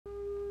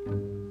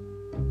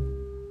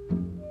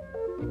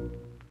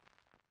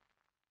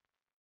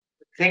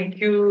Thank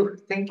you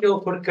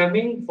for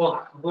coming,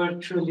 both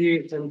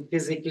virtually and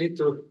physically,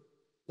 to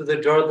the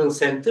Jordan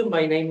Center.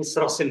 My name is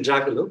Russian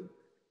Jagalov,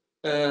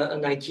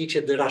 and I teach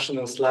at the Russian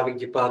and Slavic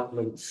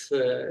department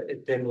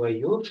at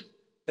NYU.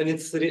 And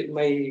it's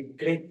my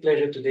great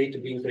pleasure today to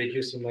be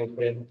introducing my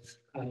friend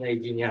Anna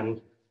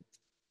Aydinyan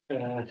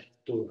uh,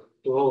 to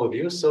all of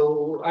you.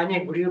 So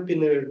Anya grew up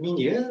in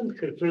Armenia, and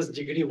her first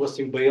degree was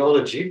in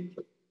biology,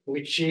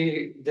 which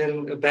she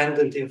then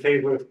abandoned in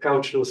favor of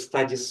cultural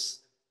studies,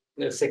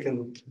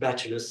 second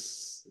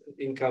bachelor's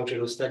in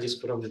cultural studies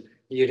from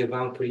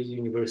Yerevan Free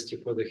University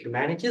for the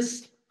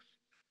Humanities.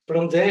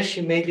 From there,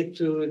 she made it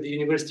to the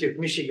University of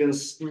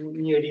Michigan's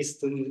Near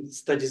Eastern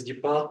Studies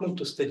Department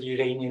to study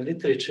Iranian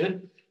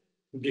literature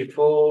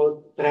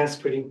before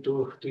transferring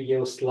to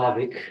Yale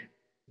Slavic,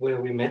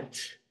 where we met.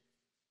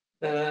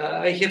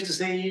 I have to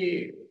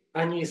say,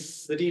 Annie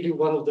is really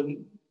one of the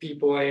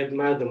people I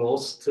admire the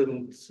most,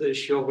 and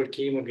she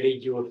overcame a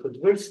great deal of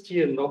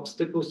adversity and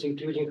obstacles,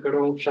 including her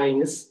own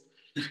shyness,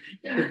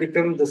 to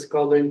become the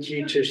scholar and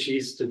teacher she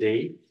is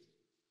today.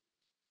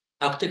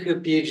 After her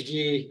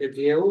PhD at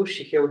Yale,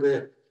 she held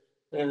a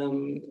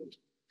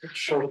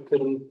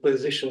short-term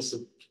positions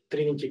at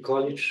Trinity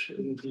College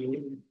and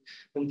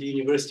the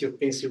University of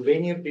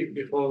Pennsylvania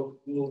before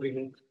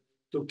moving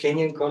to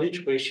Kenyon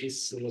College, where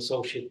she's an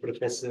associate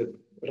professor of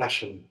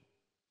Russian.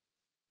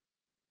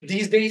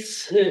 These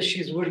days,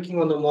 she's working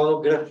on a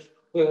monograph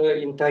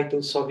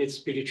entitled Soviet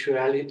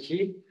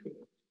Spirituality,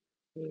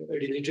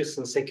 Religious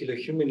and Secular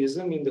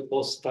Humanism in the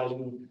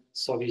Post-Stalin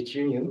Soviet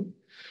Union,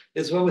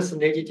 as well as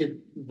an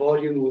edited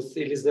volume with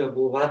Eliza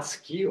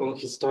Blavatsky on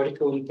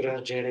historical and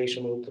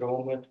transgenerational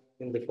trauma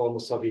in the former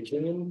Soviet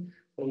Union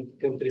and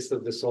countries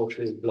of the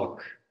socialist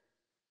bloc.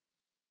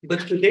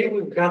 But today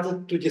we've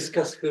gathered to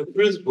discuss her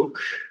first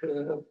book,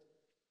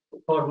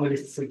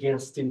 Formalists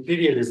Against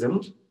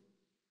Imperialism,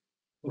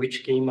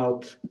 which came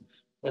out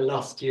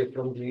last year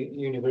from the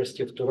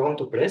University of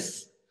Toronto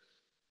Press,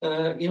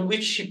 in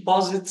which she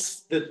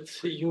posits that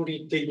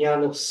Yuri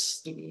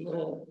Tynyanov's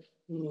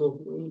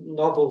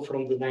novel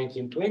from the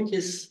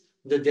 1920s,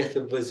 The Death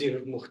of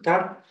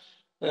Vazir-Mukhtar,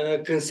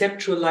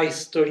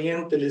 conceptualized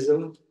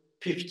Orientalism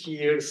 50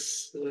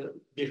 years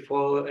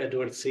before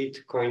Edward Said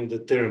coined the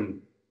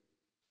term.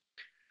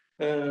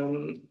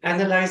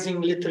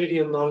 Analyzing literary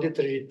and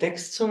non-literary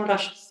texts on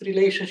Russia's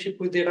relationship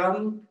with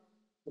Iran,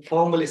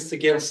 Formalists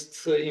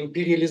Against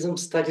Imperialism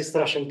studies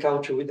Russian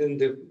culture within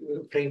the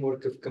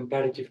framework of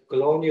comparative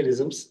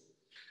colonialisms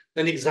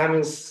and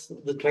examines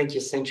the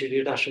 20th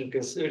century Russian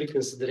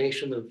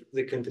reconsideration of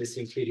the country's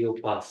imperial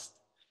past.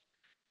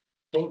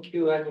 Thank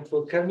you, Annie,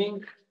 for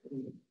coming.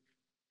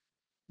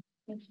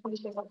 So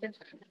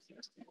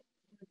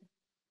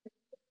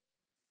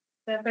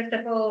first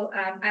of all,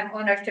 I'm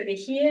honored to be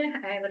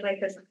here. I would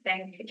like to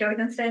thank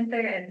Jordan Center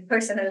and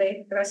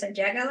personally Russian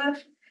Jagalov.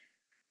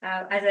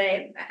 As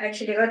I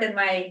actually wrote in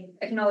my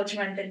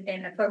acknowledgement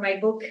for my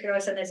book,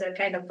 Rosen is a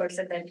kind of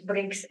person that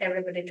brings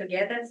everybody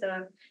together.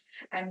 So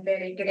I'm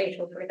very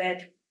grateful for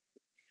that.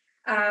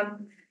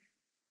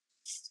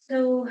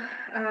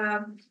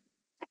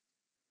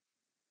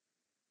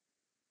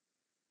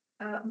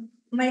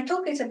 My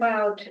talk is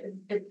about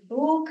the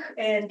book,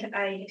 and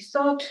I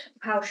thought,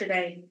 how should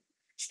I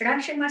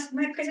structure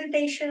my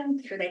presentation?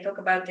 Should I talk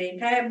about the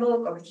entire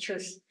book or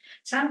choose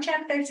some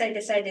chapters? I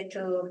decided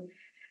to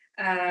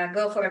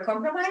go for a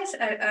compromise.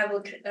 I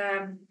would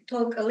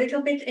talk a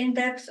little bit in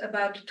depth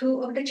about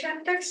two of the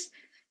chapters,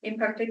 in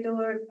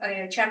particular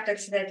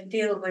chapters that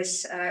deal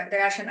with the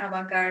Russian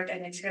avant-garde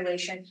and its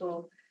relation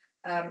to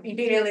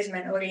imperialism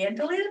and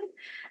Orientalism.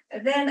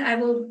 Then I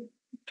will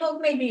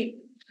talk, maybe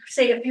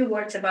say a few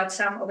words about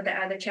some of the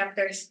other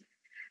chapters,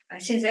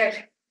 since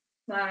they're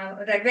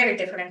very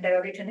different.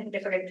 They're written in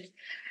different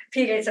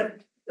periods of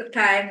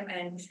time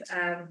and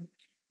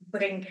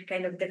bring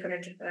kind of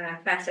different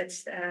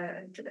facets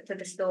to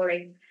the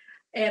story.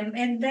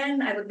 And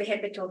then I would be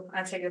happy to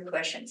answer your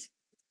questions.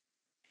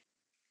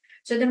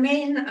 So the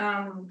main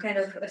kind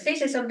of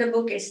thesis of the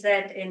book is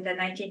that in the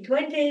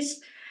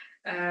 1920s,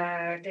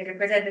 the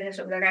representatives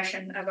of the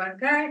Russian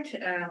avant-garde,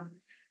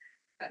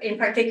 in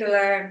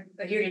particular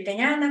Yuri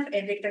Tynianov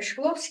and Viktor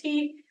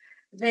Shklovsky,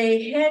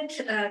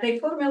 they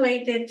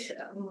formulated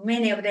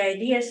many of the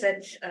ideas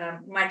that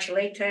much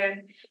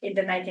later in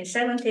the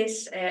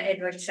 1970s,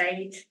 Edward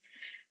Said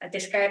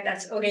described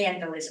as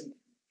Orientalism.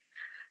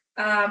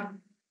 I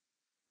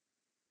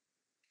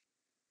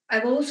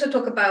will also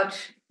talk about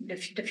the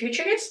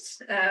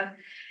futurists.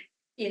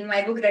 In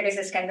my book, there is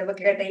this kind of a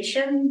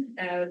gradation.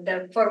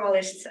 The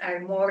formalists are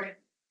more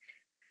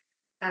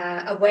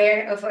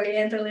aware of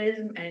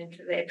Orientalism, and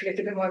they appear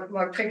to be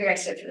more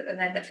progressive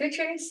than the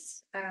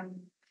futurists.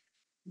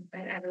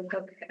 But I will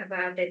talk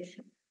about it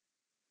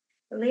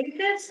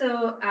later.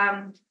 So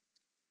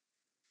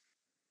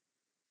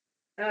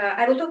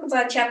I will talk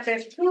about chapter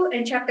 2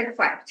 and chapter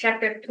 5.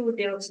 Chapter 2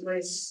 deals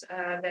with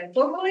the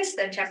formalists,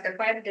 and chapter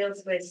 5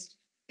 deals with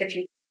the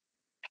future.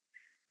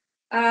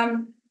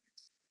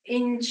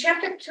 In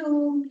chapter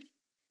 2,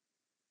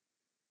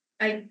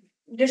 I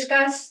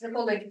discuss the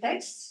following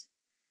texts.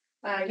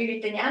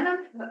 Yuri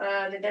Tynianov,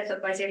 The Death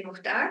of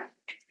Vazir-Mukhtar.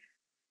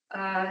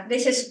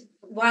 This is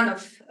one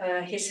of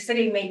his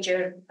three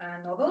major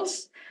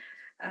novels.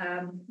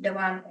 The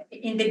one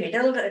in the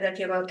middle that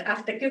he wrote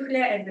after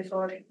Kuchler and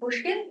before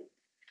Pushkin.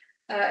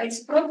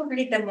 It's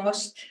probably the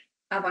most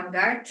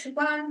avant-garde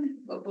one,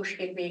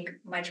 Pushkin being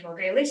much more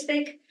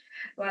realistic,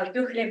 while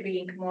Kuchler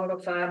being more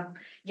of a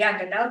young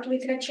adult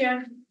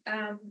literature,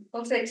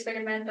 also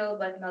experimental,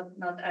 but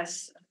not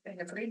as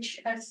kind of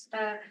rich as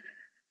the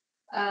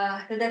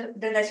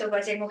Death of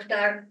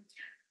Vazir-Mukhtar.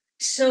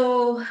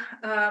 So,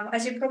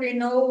 as you probably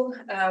know,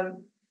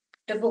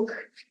 the book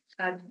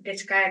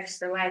describes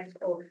the life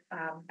of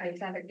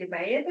Alexander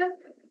Griboedov,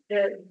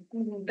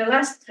 the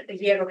last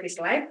year of his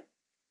life,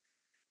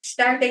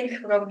 starting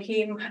from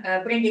him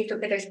bringing to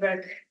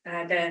Petersburg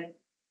the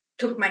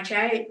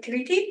Turkmenchai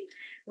Treaty,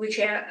 which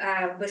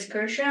was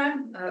Persia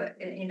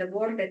in the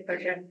war that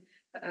Persia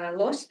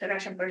lost, the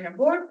Russian-Persian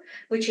War,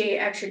 which he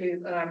actually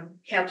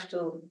helped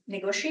to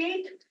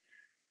negotiate.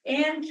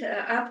 And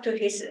up to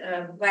his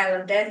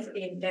violent death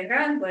in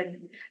Tehran,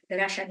 when the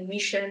Russian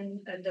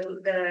mission,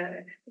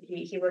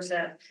 he was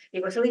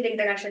leading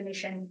the Russian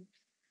mission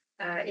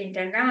in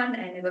Tehran,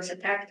 and it was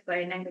attacked by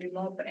an angry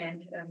mob,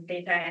 and the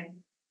entire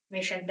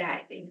mission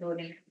died,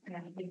 including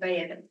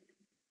Griboedov.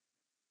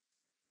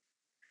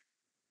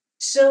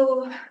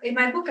 So in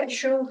my book, I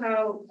show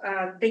how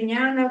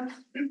Tynianov,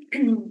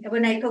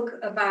 when I talk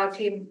about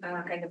him,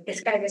 kind of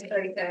describing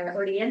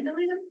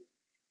Orientalism,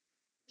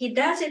 he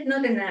does it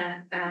not in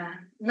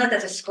not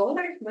as a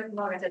scholar, but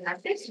more as an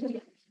artist.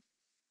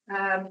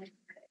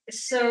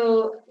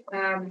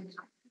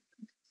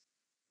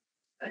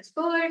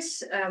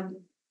 Scholars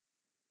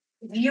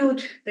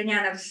viewed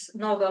Tynianov's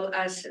novel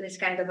as this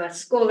kind of a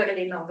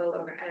scholarly novel,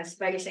 or as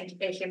Boris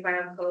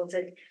Echevarov calls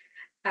it,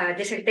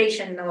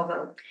 dissertation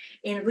novel,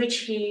 in which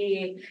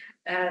he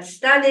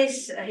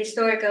studies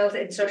historical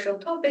and social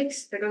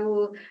topics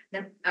through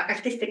the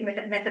artistic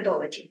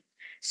methodology.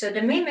 So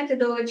the main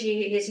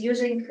methodology he's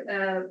using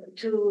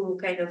to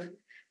kind of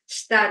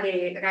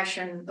study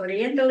Russian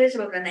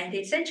Orientalism of the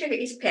 19th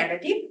century is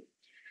parody,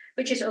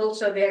 which is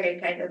also very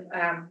kind of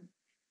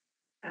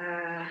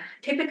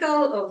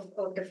typical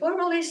of the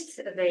formalists.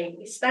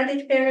 They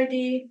studied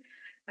parody.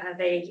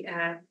 They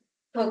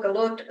talk a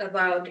lot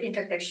about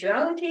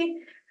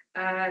intertextuality.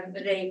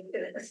 They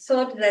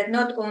thought that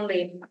not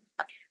only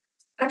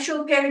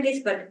actual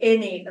parodies, but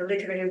any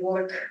literary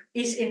work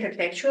is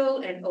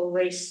intertextual and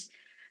always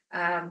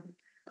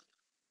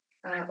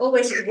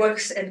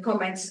works and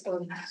comments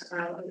on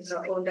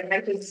the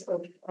writings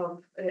of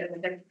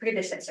the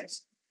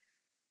predecessors.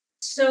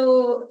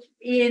 So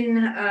in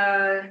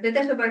The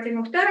Death of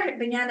Vazir-Mukhtar,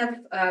 Tynianov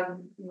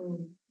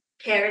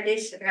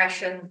parodies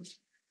Russian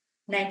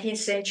 19th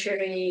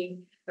century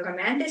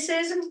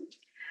romanticism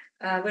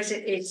with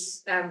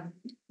its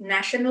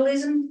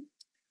nationalism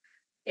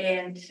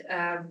and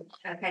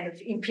kind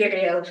of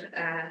imperial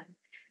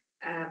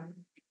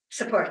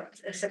support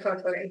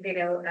for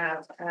imperial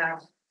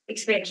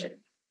expansion.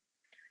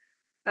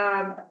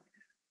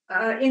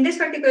 In this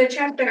particular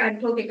chapter, I'm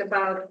talking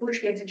about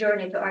Pushkin's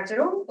journey to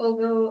Arzerum,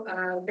 although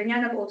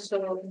Tynianov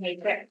also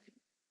made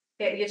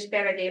used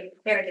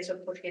parodies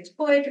of Pushkin's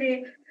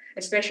poetry,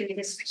 especially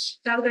his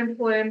southern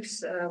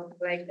poems,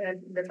 like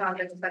The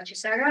Fountain of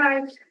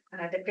Bakhchisarai,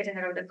 The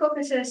Prisoner of the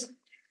Caucasus.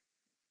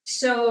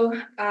 So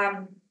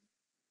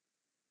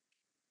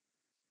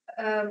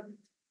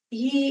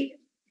he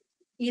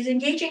is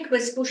engaging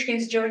with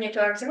Pushkin's journey to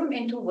Arzerum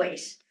in two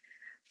ways.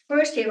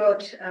 First, he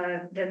wrote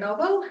the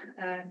novel,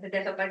 The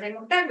Death of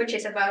Vazir-Mukhtar, which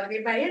is about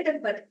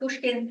Griboedov, but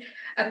Pushkin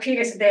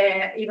appears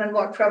there even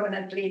more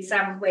prominently in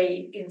some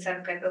way, in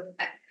some kind of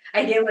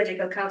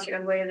ideological,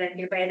 cultural way than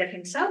Griboedov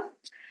himself.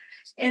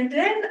 And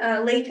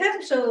then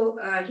later, so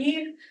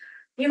he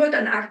wrote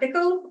an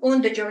article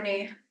on the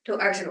journey to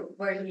Arzerum,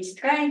 where he's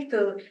trying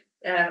to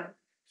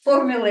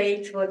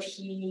formulate what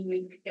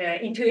he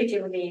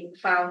intuitively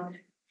found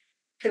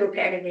through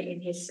parody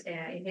in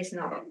his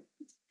novel.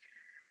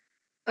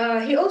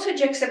 He also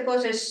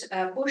juxtaposes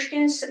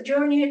Pushkin's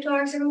journey to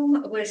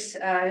Arzerum with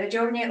the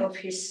journey of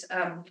his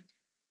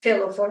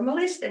fellow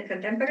formalist and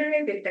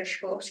contemporary Viktor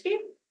Shklovsky.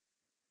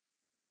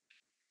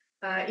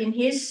 In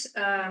his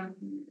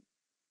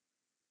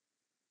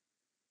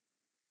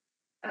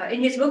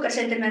book, A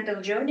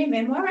Sentimental Journey,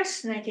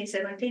 Memoirs,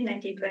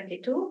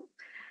 1917-1922,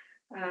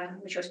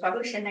 which was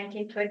published in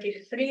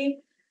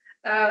 1923.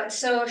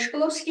 So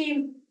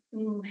Shklovsky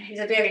is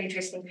a very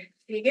interesting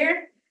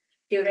figure.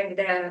 During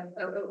the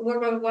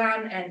World War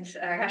I and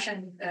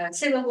Russian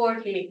Civil War,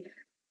 he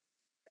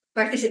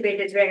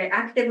participated very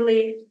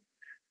actively.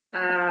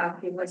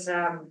 He was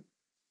a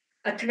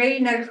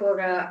trainer for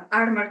an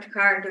armored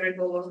car during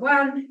World War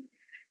I.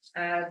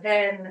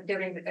 Then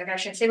during the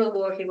Russian Civil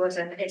War, he was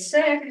an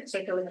SR,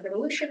 socialist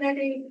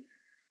revolutionary.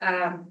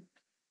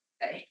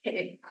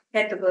 He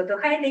had to go to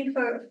hiding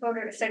for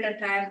a certain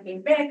time,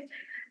 came back.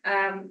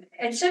 At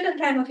a certain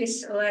time of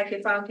his life,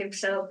 he found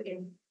himself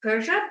in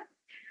Persia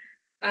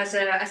as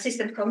an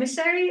assistant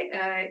commissary,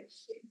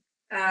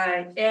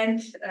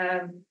 and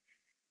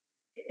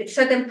at a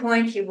certain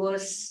point, he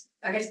was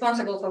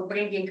responsible for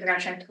bringing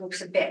Russian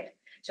troops back.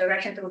 So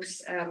Russian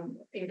troops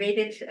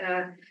invaded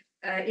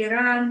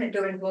Iran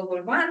during World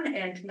War I,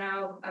 and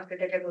now after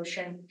the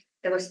revolution,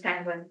 there was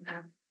time when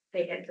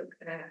they had to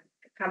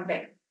come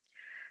back.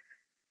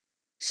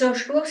 So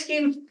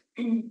Shklovsky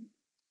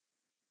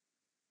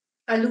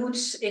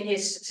alludes in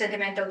his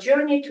Sentimental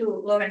Journey to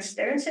Lawrence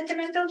Stern's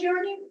Sentimental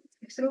Journey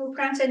through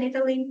France and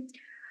Italy.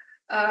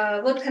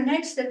 What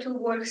connects the two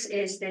works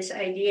is this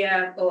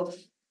idea of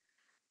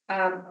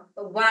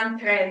one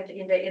trend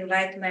in the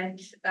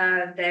Enlightenment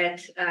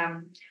that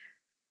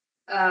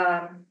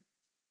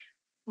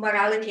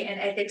morality and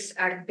ethics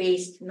are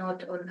based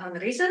not on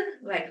reason,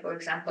 like, for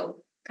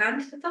example,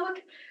 Kant thought,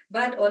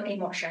 but on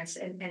emotions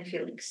and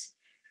feelings,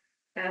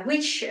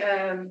 which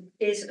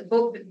is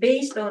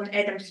based on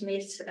Adam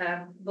Smith's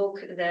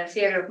book, The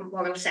Theory of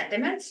Moral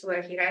Sentiments,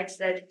 where he writes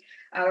that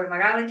our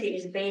morality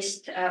is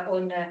based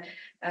on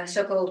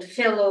so-called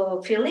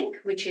fellow feeling,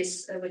 which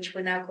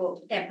we now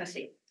call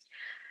empathy.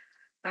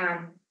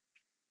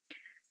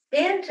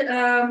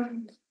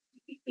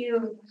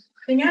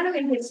 Tynianov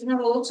in his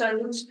novel also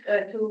alludes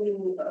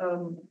to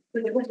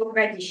the book of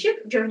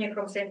Radishev, Journey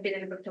from St.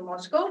 Petersburg to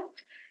Moscow.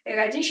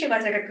 Radishev,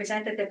 as a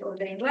representative of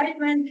the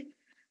Enlightenment,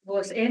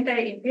 was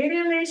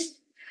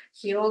anti-imperialist.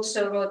 He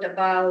also wrote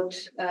about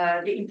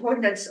the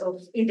importance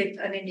of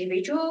an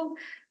individual.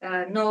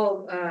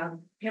 No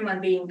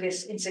human being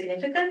is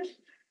insignificant.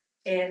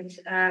 And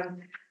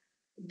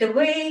the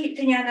way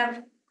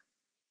Tynianov,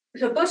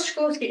 so both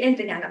Shklovsky and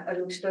Tynianov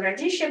allude to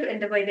Radishev, and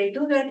the way they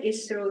do that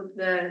is through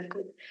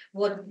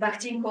what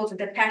Bakhtin calls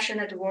the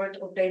passionate word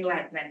of the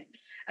Enlightenment,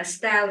 a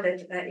style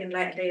that the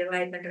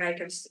Enlightenment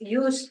writers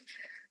use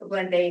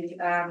when they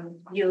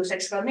use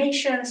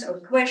exclamations or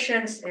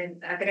questions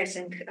and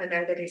addressing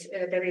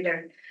the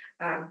reader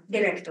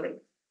directly.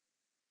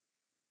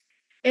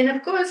 And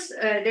of course,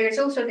 there is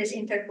also this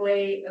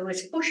interplay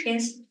with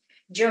Pushkin's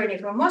Journey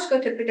from Moscow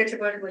to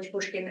Petersburg, which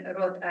Pushkin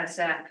wrote as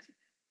a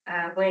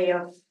way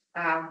of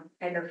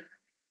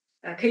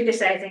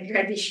criticizing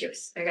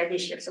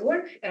Radishev's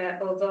work,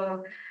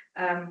 although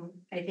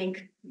I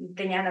think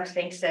Tynianov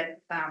thinks that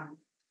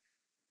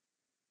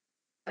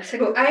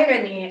through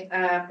irony,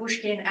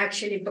 Pushkin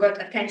actually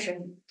brought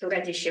attention to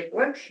Radishev's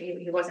work.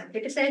 He wasn't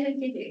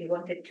criticizing it. He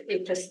wanted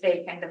it to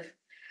stay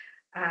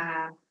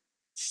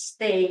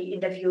stay in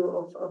the view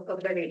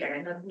of the reader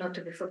and not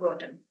to be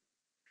forgotten.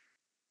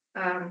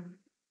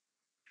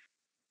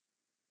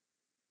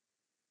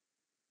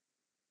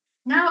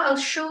 Now I'll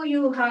show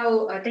you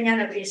how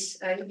Tynianov is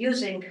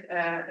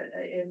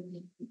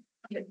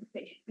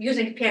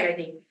using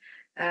parody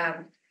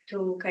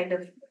to kind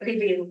of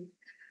reveal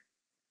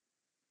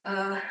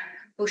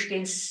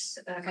Pushkin's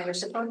kind of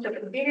support of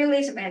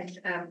imperialism and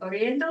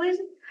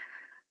Orientalism.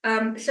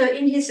 So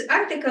in his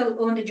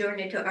article on the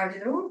journey to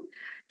Art Room,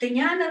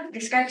 Tynianov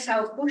describes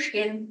how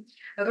Pushkin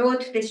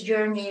wrote this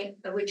journey,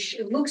 which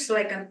looks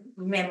like a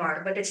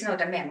memoir, but it's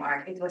not a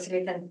memoir. It was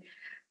written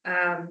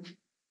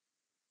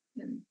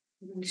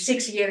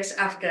 6 years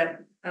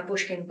after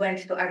Pushkin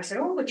went to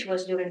Erzurum, which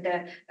was during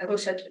the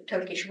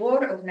Russo-Turkish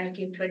War of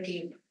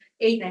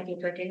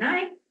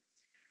 1928-1929.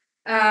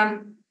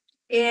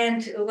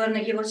 And when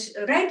he was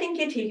writing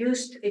it, he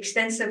used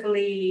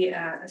extensively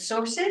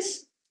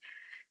sources.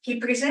 He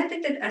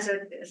presented it as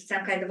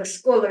some kind of a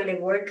scholarly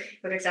work,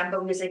 for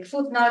example, using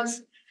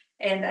footnotes.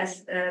 And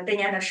as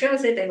Tynianov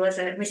shows it, there was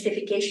a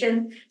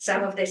mystification.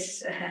 Some of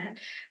these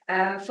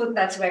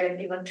footnotes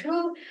weren't even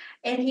true.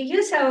 And he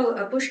used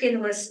how Pushkin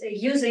was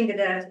using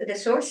the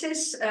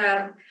sources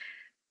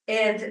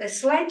and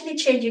slightly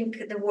changing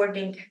the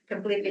wording,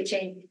 completely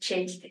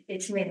changed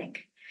its meaning.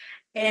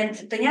 And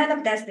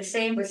Tynianov does the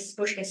same with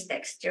Pushkin's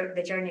text,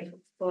 The Journey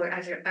for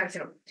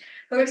Erzurum.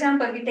 For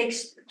example, he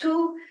takes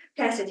 2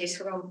 passages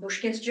from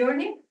Pushkin's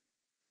journey.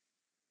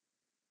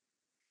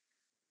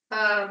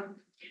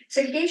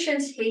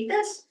 Circassians hate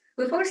us.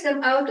 We force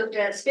them out of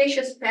the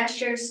spacious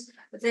pastures.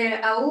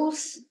 Their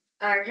owls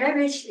are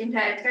ravaged,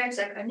 entire tribes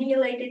are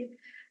annihilated.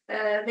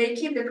 They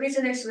keep the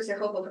prisoners with the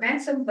hope of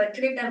ransom, but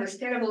treat them with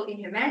terrible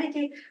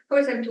inhumanity,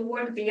 force them to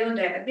work beyond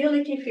their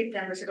ability, feed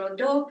them with raw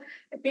dough,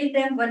 beat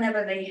them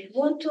whenever they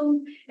want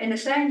to, and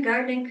assign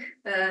guarding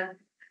to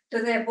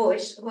their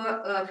boys who,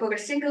 for a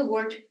single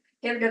word,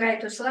 have the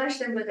right to slash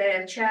them with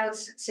their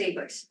child's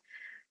sabers.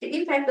 The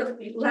impact of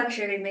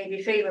luxury may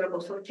be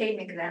favorable for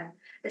taming them.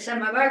 The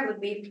samovar would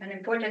be an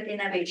important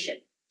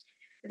innovation.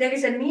 There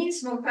is a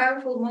means more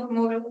powerful, more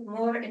moral,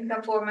 more in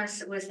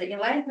conformance with the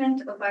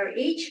enlightenment of our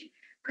age,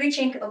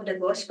 preaching of the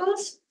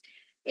Gospels.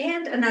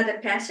 And another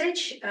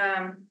passage,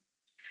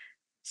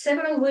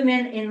 several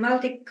women in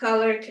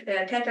multicolored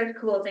tattered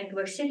clothing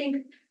were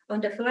sitting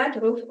on the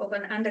flat roof of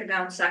an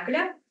underground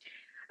sakla.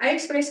 I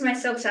expressed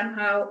myself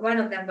somehow. One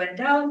of them went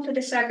down to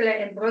the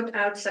sakla and brought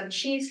out some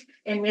cheese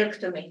and milk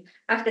to me.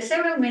 After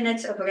several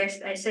minutes of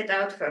rest, I set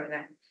out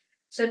further.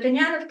 So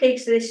Tynianov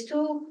takes these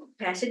 2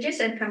 passages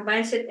and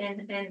combines it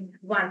in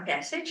one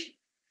passage,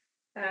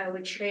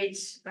 which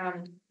reads,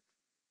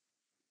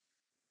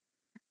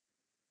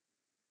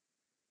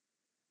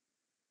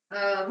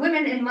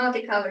 Women in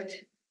multicolored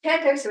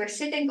tatters were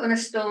sitting on a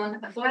stone,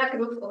 a flat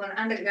roof of an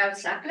underground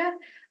sakla.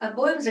 A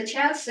boy with a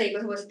child's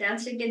saber was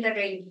dancing in the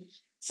rain.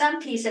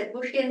 Some tea, said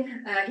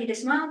Pushkin. He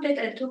dismounted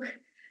and took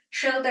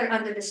shelter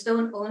under the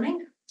stone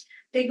awning.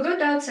 They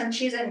brought out some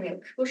cheese and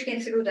milk. Pushkin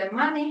threw them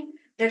money.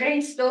 The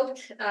rain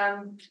stopped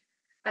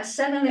as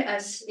suddenly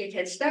as it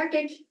had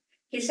started.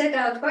 He set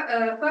out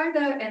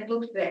farther and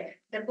looked back.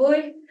 The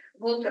boy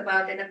walked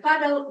about in a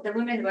puddle. The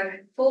women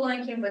were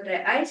following him with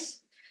their eyes.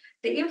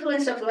 The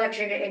influence of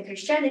luxury and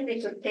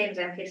Christianity could tame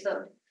them, he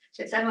thought.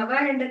 The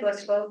samovar in the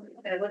gospel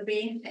would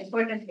be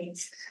important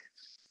things.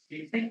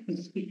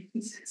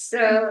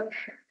 So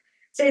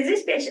in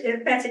this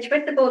passage,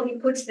 first of all, he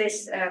puts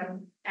this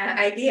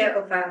idea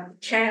of a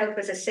child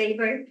with a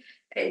saber.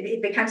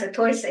 It becomes a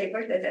toy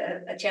saber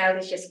that a child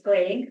is just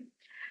playing.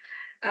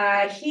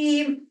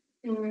 He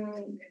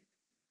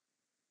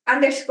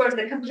underscores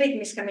the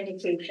complete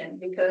miscommunication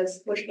because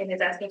Pushkin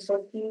is asking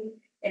for tea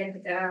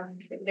and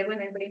the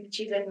women bring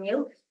cheese and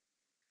milk.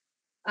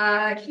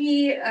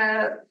 He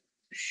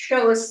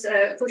shows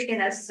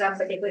Pushkin as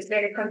somebody who is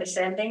very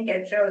condescending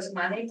and throws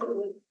money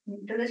to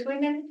these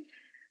women.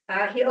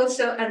 He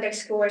also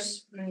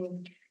underscores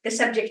the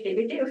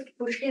subjectivity of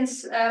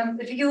Pushkin's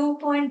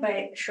viewpoint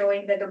by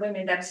showing that the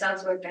women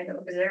themselves were kind of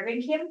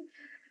observing him.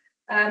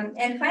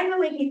 And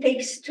finally, he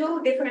takes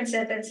two different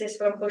sentences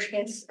from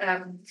Pushkin's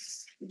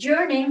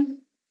journey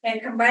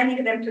and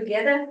combining them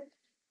together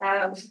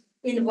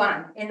in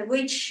one, in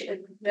which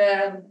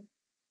the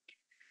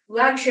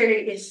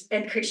luxury is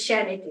and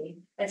Christianity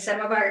and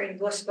samovar in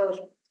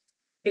gospel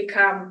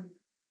become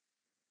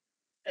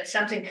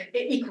something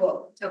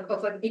equal,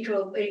 of an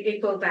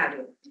equal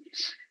value.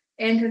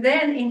 And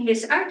then in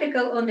his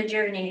article on the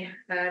journey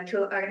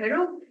to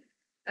Arheru,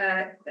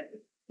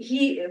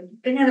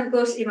 Tynianov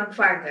goes even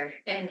farther,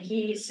 and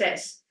he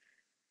says,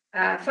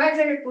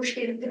 further,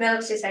 Pushkin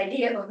develops this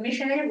idea of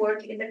missionary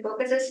work in the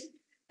Caucasus,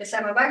 the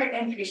samovar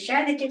and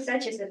Christianity,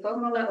 such as the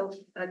formula of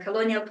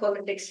colonial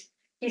politics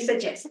he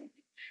suggested.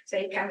 So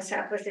he comes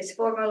up with this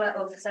formula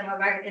of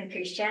samovar and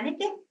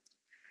Christianity,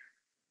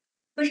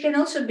 which can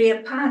also be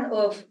a pun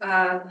of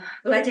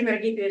Vladimir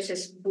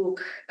Gipius's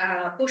book,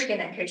 Pushkin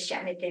and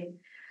Christianity,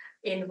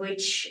 in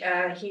which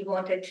he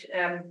wanted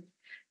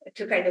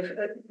to kind of,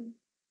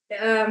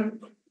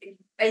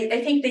 I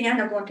think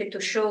Tynianov wanted to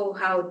show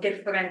how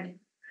different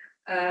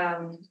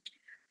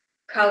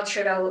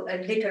cultural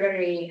and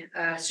literary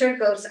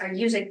circles are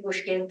using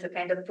Pushkin to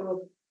kind of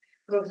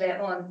prove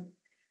their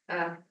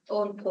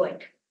own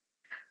point.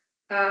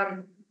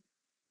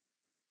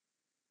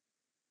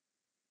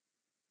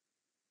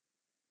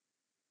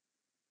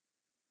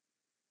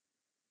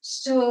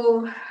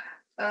 So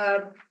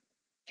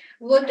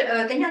what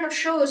Tynianov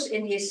shows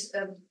in his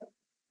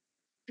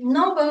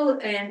novel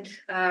and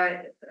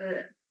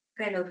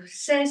kind of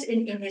says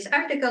in his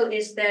article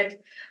is that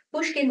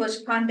Pushkin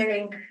was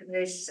pondering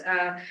this.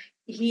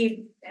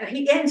 He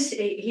ends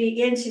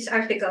his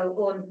article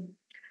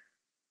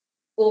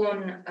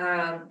on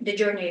the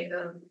journey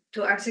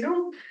to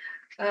Arzerum,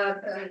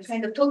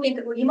 kind of talking.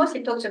 He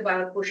mostly talks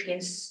about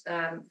Pushkin's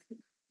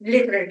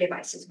literary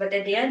devices, but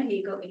at the end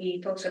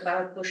he talks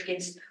about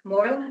Pushkin's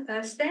moral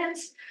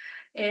stance,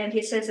 and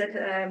he says that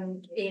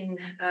in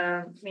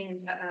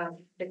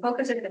the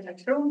Caucasus and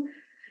Arzerum,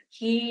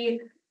 he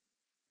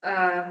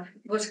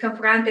was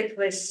confronted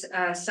with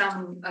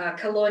some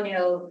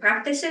colonial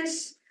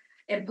practices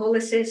and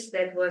policies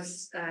that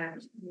was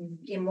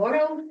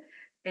immoral,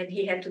 and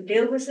he had to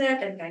deal with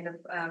that and kind of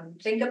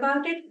think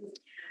about it.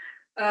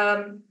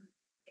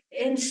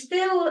 And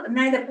still,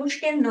 neither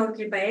Pushkin nor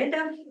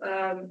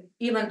Griboedov,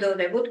 even though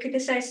they would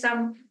criticize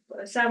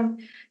some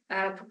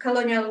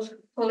colonial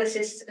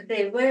policies,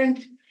 they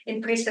weren't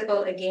in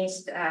principle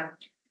against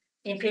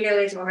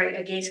imperialism or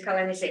against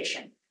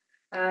colonization.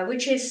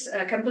 Which is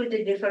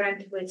completely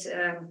different with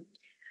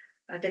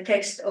the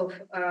text of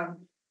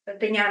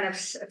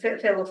Tynianov's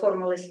fellow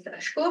formalist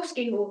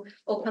Shklovsky, who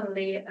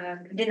openly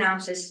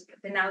denounces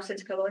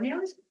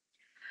colonialism.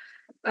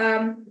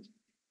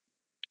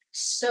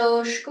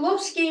 So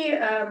Shklovsky,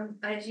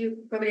 as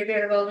you probably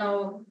very well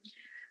know,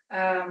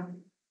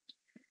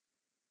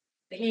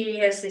 he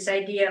has this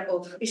idea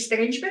of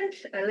estrangement,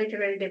 a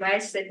literary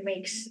device that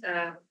makes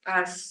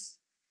us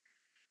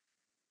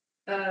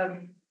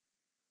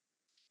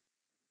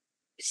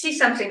see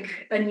something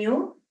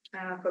anew,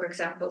 for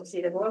example,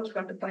 see the world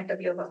from the point of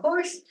view of a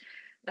horse,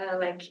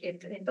 like in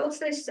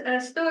Tolstoy's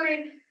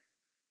story.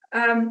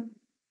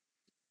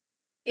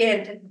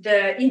 And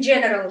in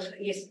general,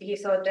 he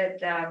thought that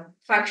the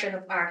function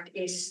of art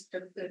is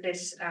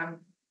this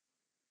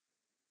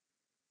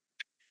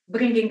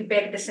bringing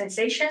back the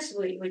sensations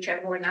which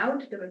are worn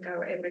out during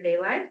our everyday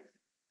life.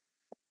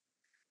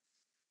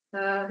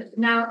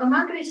 Now,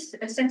 among this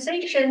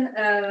sensation,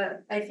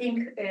 I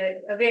think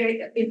a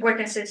very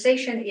important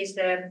sensation is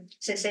the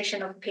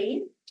sensation of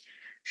pain.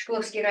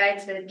 Shklovsky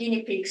writes that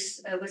guinea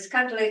pigs with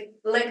cut leg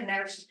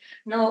nerves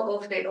know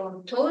of their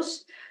own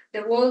toes.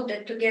 The world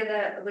that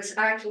together with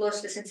art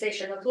lost the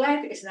sensation of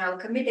life is now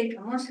committing a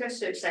monstrous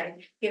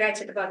suicide. He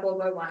writes it about World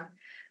War I.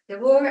 The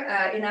war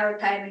in our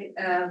time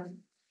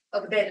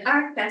of that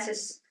art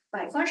passes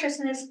by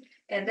consciousness,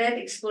 and that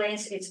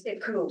explains its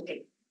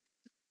cruelty.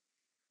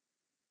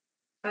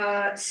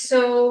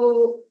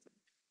 So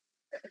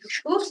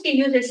Shklovsky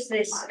uses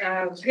this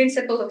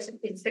principle of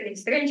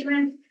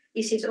estrangement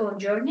is his own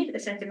journey, the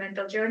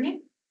sentimental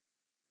journey.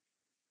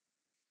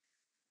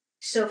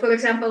 So, for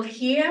example,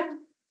 here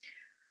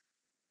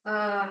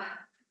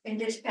in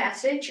this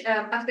passage,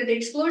 after the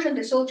explosion,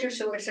 the soldiers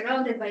who were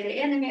surrounded by the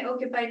enemy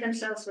occupied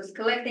themselves with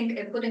collecting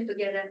and putting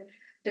together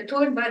the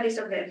torn bodies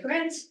of their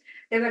friends.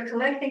 They were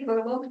collecting for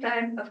a long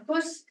time. Of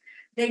course,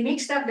 they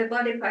mixed up the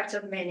body parts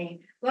of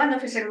many. One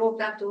officer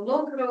walked up to a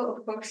long row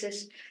of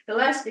corpses. The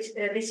last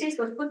deceased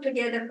was put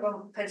together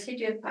from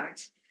constituent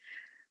parts.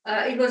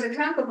 It was a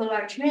trunk of a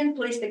large man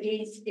placed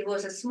against. It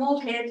was a small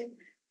head,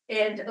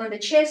 and on the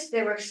chest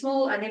there were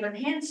small uneven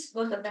hands,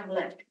 both of them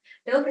left.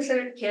 The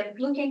officer kept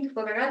looking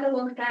for a rather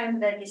long time.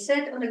 Then he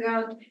sat on the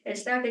ground and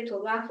started to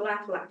laugh.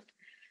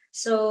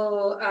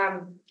 So,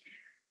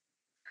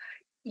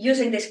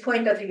 using this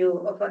point of view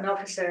of an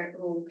officer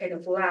who kind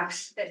of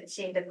laughs at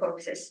seeing the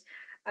corpses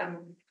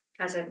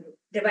as a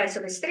device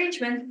of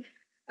estrangement,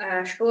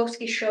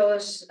 Shklovsky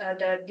shows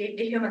the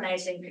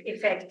dehumanizing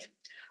effect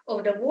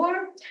of the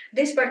war.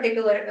 This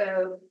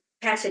particular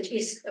passage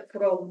is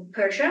from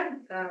Persia.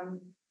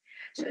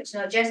 So it's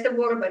not just a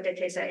war, but it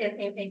is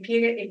an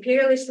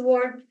imperialist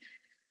war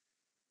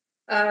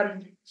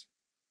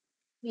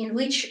in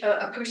which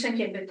a person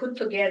can be put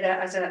together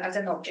as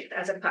an object,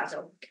 as a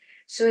puzzle.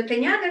 So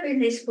Tynianov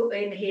in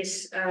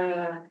his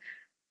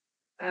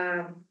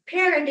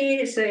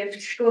parody, so if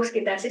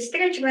Shklovsky does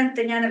estrangement,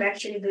 Tynianov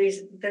actually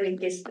doing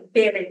this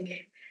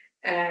bearing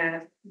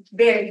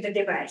the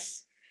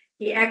device.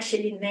 He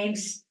actually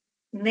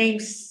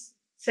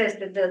says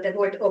the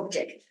word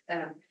object.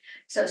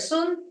 So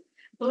soon,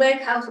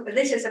 Black House,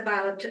 this is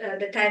about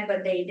the time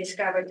when they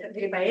discovered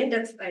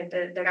Griboedov and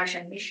the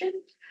Russian mission.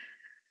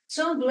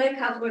 Soon black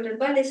half-rotted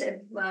bodies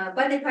and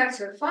body parts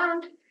were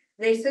found.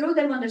 They threw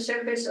them on the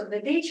surface of the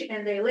ditch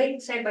and they lay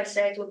side by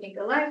side looking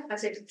alive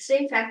as if the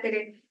same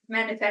factory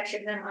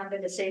manufactured them under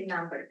the same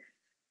number.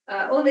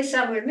 Only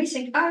some were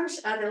missing arms,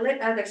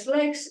 others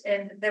legs,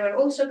 and there were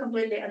also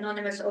completely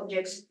anonymous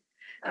objects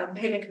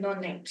having no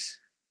names.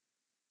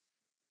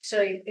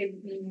 So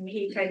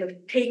he kind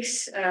of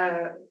takes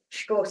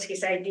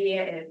Shklovsky's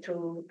idea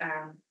to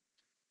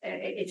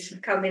its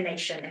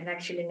culmination and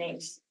actually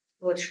names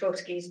what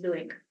Shklovsky is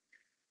doing.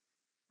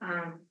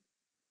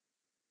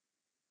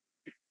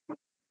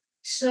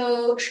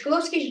 So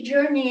Shklovsky's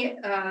journey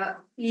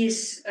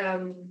is,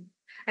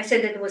 I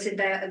said that it was a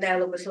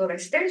dialogue with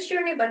Lawrence Stern's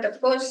journey, but of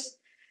course,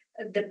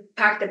 the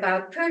part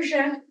about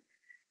Persia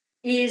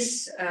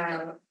is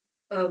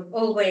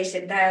always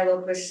in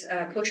dialogue with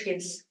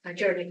Pushkin's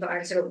journey to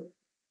Art's Room.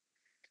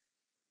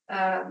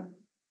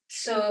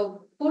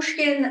 So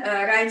Pushkin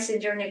writes in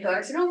Journey to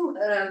Art's Room,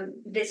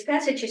 this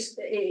passage is,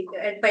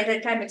 by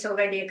that time it's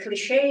already a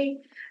cliche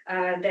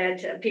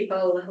that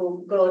people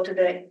who go to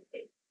the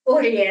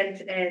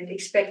Orient and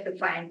expect to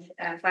find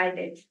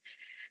it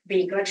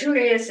being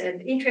luxurious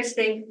and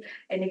interesting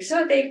and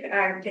exotic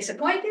are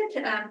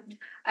disappointed.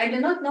 I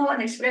do not know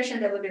an expression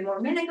that would be more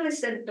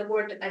meaningless than the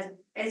word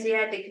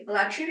Asiatic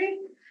luxury.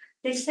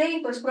 This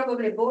saying was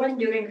probably born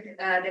during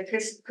the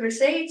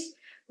Crusades,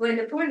 when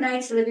the poor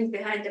knights living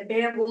behind the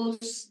bare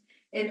walls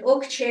and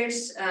oak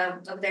chairs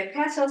of their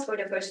castles for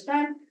the first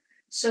time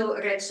saw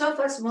red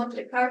sofas,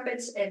 motley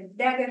carpets, and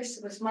daggers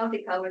with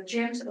multicolored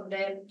gems of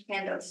their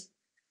handles.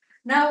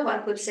 Now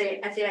one could say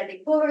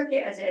Asiatic poverty,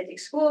 Asiatic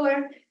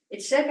squalor,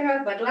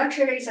 etc., but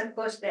luxury is of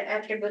course the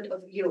attribute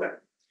of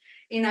Europe.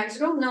 In Art's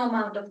Room, no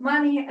amount of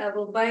money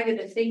will buy you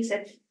the things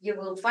that you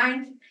will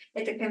find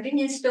at a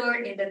convenience store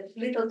in the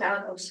little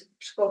town of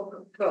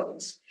Pskov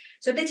province.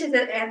 So this is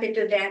the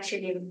attitude that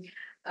actually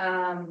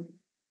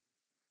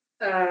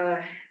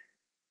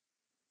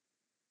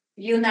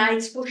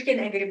unites Pushkin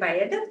and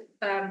Griboedov,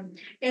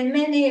 and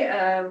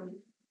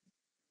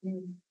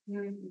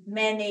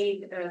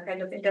many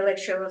kind of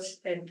intellectuals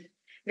and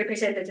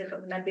representatives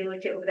of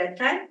nobility of that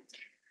time.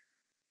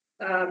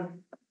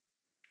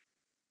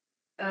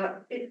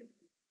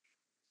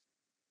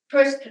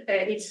 First,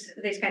 it's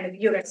this kind of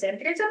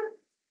Eurocentrism,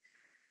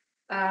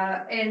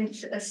 and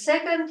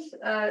second,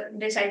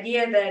 this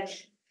idea that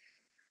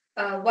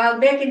while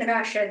back in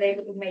Russia, they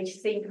may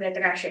think that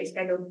Russia is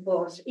kind of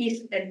both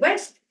East and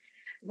West.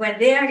 When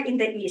they are in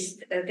the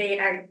East, they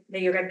are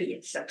the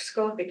Europeans. So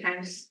Pskov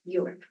becomes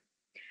Europe.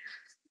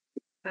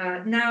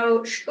 Now,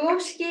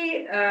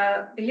 Shklovsky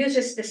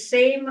uses the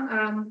same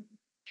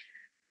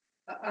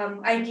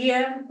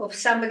idea of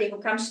somebody who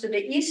comes to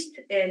the East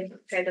and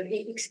kind of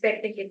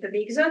expecting it to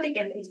be exotic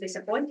and is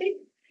disappointed.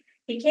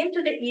 He came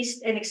to the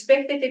East and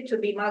expected it to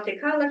be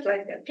multicolored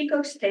like a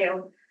peacock's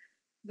tail.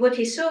 What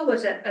he saw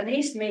was an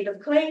East made of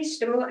clay,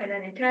 straw, and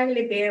an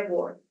entirely bare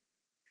wall.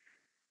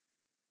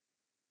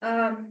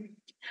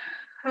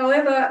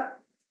 However,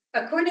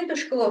 according to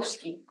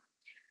Shklovsky,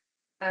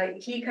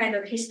 he kind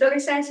of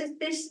historicizes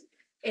this,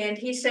 and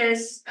he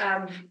says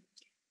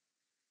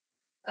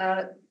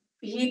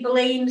he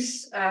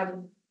blames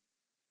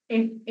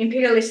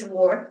imperialist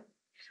war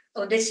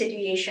on the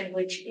situation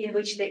in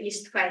which the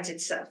East finds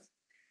itself.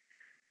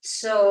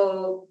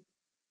 So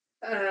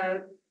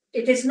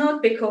it is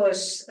not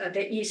because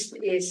the East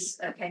is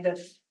kind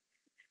of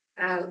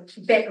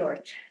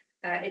backward.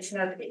 It's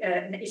not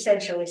an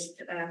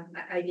essentialist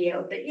idea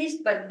of the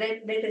East, but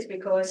that is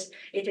because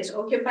it is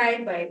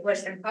occupied by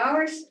Western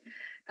powers.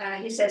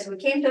 He says, we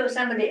came to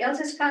somebody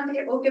else's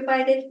country,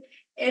 occupied it,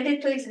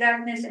 added to its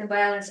darkness and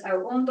violence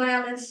our own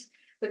violence.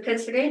 We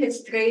constrained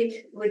its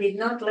trade. We did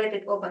not let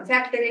it open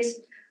factories.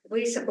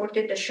 We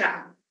supported the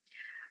Shah,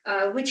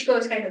 which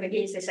goes kind of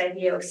against this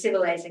idea of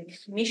civilizing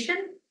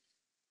mission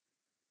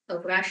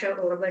of Russia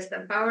or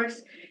Western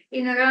powers.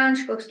 In Iran,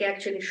 Shklovsky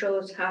actually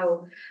shows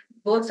how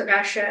both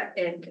Russia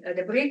and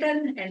the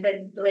Britain, and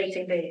then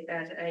later in the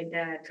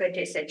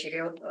 20th century,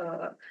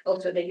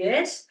 also the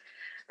US,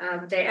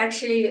 they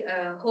actually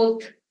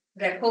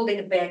they're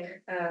holding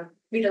back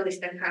Middle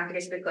Eastern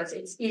countries because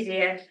it's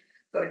easier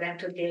for them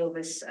to deal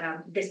with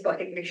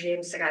despotic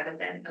regimes rather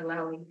than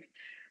allowing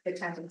the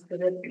countries to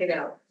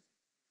develop.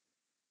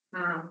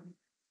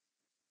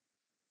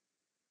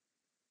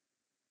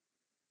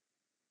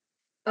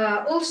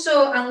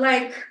 Also,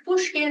 unlike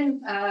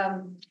Pushkin,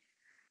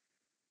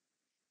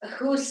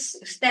 whose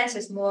stance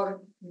is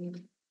more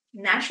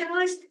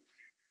nationalist,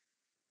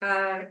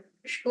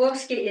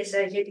 Shklovsky is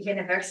a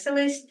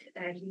universalist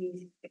and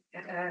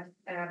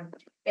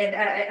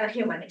a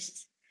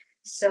humanist.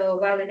 So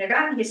while in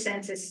Iran, he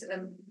sends his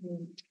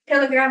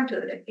telegram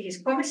to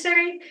his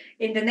commissary: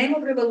 in the name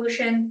of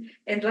revolution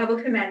and love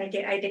of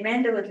humanity, I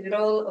demand the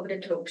withdrawal of the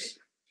troops.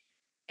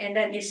 And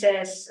then he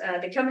says,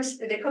 the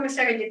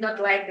commissary did not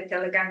like the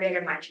telegram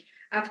very much.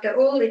 After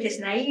all, it is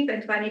naive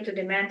and funny to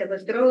demand the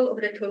withdrawal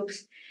of the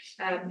troops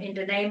in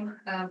the name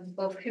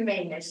of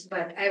humaneness,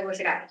 but I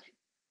was right.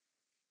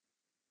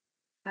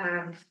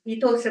 He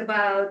talks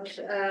about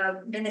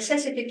the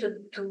necessity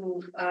to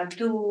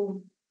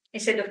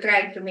instead of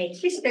trying to make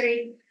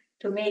history,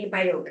 to make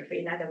biography,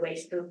 in other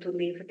ways, to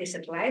live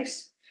decent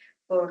lives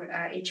for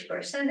each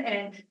person.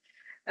 And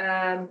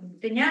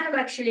Tynianov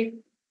actually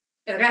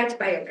writes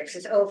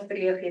biographies. All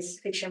three of his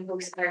fiction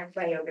books are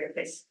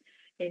biographies.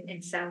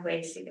 In some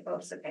ways, it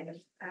also kind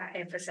of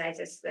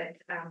emphasizes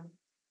that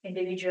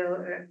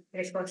individual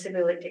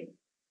responsibility.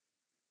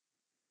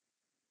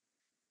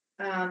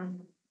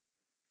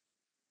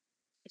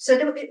 So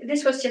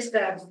this was just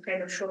a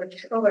kind of short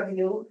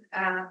overview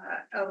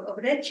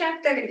of that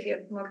chapter. If you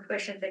have more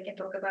questions, I can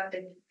talk about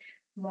it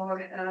more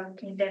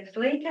in depth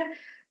later.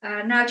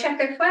 Now,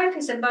 chapter 5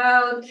 is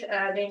about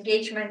the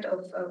engagement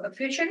of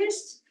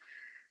futurists.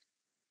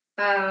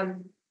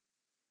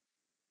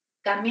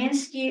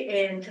 Kamensky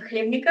and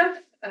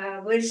Khlebnikov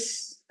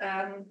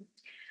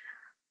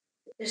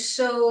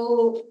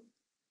so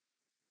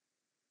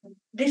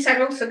these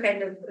are also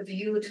kind of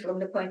viewed from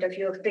the point of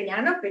view of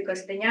Tynianov,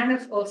 because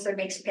Tynianov also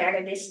makes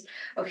parodies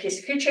of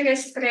his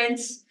futurist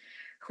friends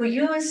who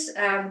use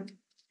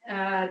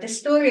the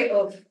story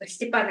of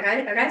Stepan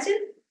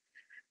Razin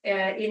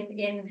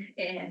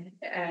in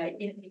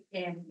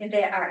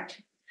their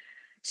art.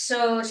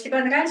 So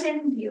Stepan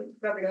Razin, you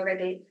probably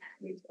already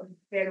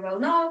very well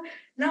know,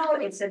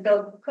 it's a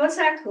dog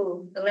Cossack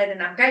who led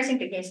an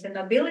uprising against the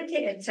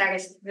nobility and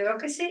Tsarist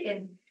bureaucracy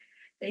in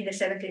the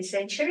 17th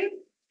century.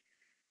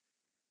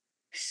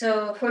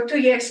 So for 2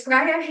 years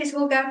prior his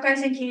Volga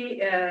uprising,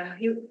 he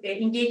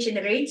engaged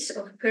in raids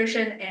of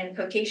Persian and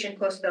Caucasian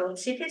coastal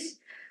cities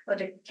of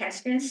the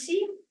Caspian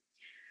Sea.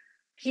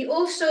 He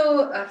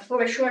also,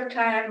 for a short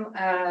time,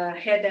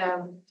 had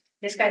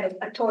this kind of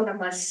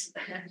autonomous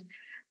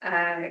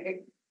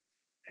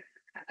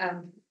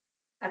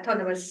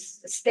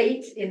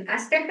state in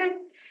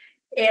Astrakhan,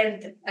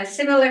 and a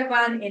similar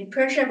one in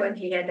Persia when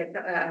he had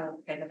a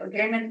kind of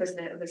agreement with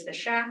the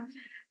Shah.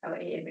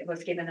 He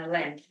was given a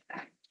land,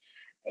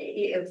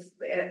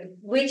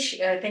 which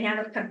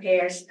Tynianov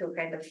compares to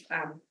kind of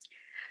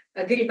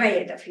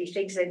Griboedov. He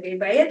thinks that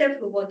Griboedov,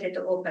 who wanted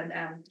to open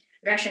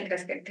Russian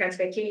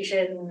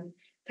Transcaucasian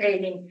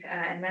trading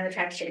and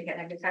manufacturing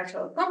and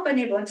agricultural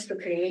company, wants to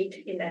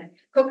create in the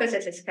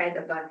Caucasus as kind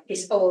of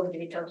his own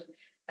little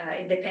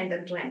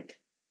independent land.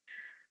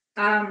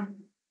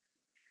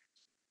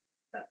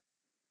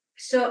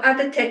 So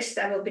other texts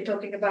I will be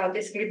talking about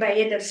is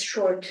Griboedov's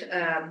short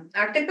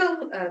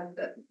article,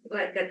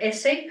 like an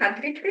essay,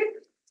 Country Trip,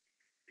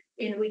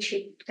 in which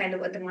he kind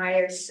of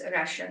admires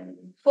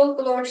Russian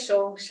folklore,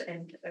 songs,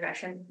 and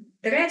Russian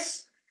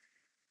dress.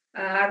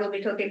 I will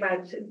be talking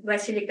about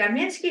Vasily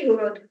Kamensky, who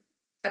wrote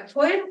a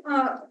poem,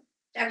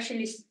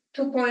 actually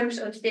 2 poems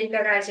on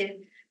Stenka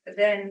Razin,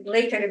 then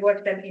later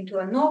reworked them into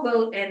a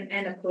novel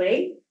and a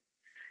play.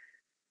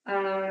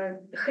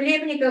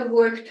 Khlebnikov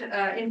worked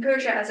in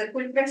Persia as a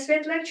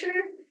Kulprasvet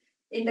lecturer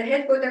in the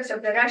headquarters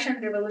of the Russian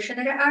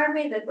Revolutionary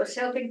Army that was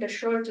helping the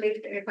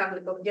short-lived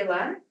Republic of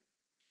Gilan.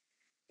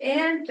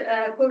 And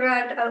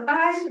Kurat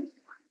Al-Ain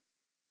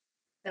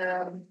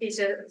is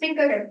a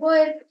thinker and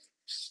poet,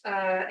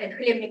 and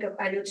Khlebnikov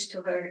alludes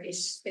to her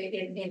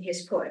in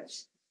his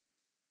poems.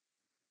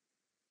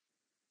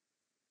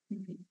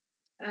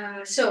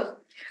 So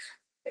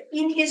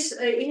in his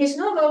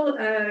novel,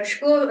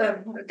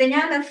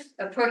 Tynianov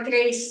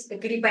portrays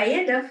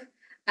Griboedov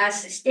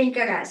as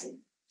Stenka Razin.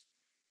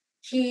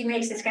 He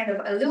makes this kind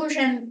of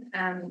allusion.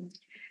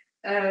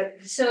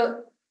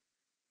 So,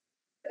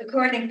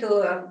 according to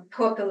a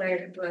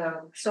popular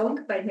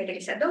song by Dmitry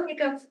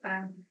Sadovnikov,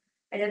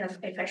 I don't know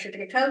if I should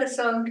retell the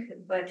song,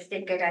 but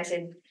Stenka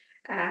Razin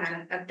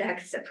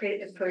abducts a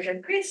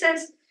Persian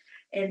princess,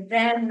 and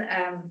then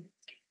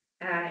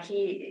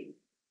he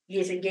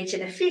is engaged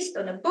in a feast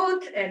on a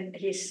boat, and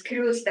his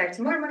crew starts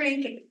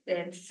murmuring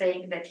and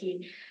saying that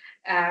he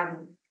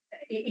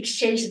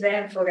exchanged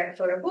them for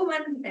a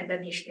woman, and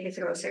then he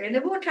throws her in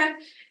the water,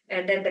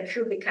 and then the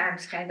crew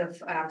becomes kind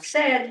of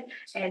sad,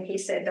 and he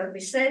said, "Don't be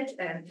sad,"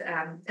 and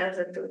tells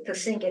them to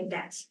sing and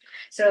dance.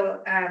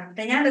 So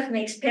Tynianov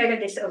makes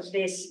parodies of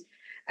this,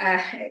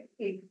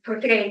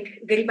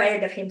 portraying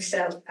Griboedov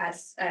himself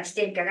as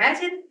Stenka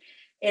Razin,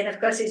 and of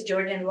course his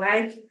Georgian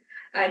wife,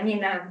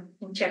 Nina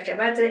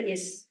Chevchavadze,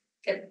 is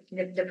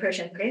the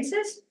Persian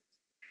princess.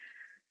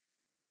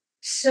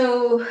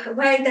 So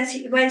why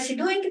is he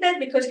doing that?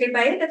 Because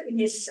Griboedov, in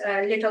his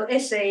little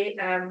essay,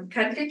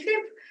 Country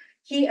Trip,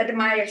 he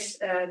admires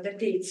the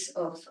deeds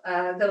of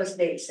those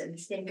days. And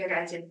Stenka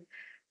Razin,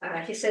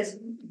 he says,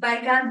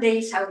 "Bygone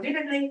days, how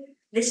vividly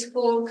this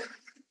whole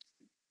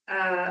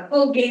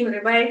game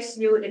revives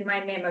you in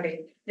my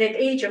memory. That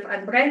age of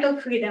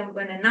unbridled freedom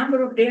when a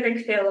number of daring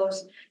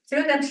fellows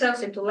threw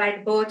themselves into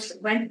light boats,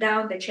 went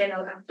down the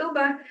channel of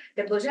Tuba,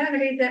 the Buzan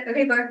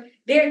River,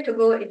 dared to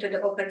go into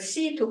the open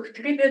sea, took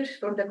tribute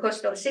from the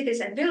coastal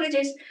cities and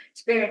villages,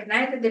 sparing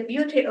neither the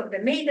beauty of the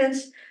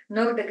maidens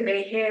nor the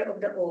gray hair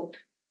of the old.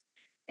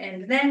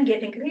 And then,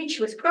 getting rich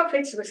with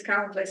profits, with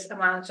countless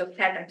amounts of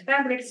patterned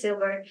fabric,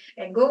 silver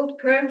and gold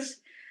pearls,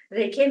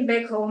 they came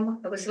back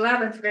home with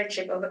love and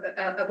friendship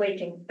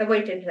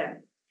awaiting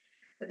them.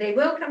 They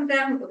welcomed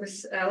them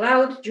with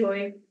loud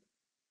joy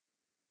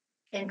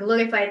and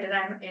glorified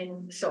them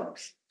in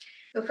songs."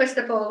 So first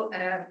of all,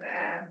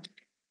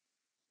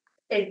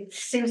 it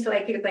seems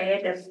like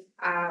Griboedov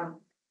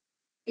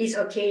is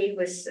okay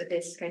with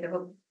this kind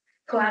of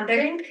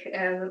plundering,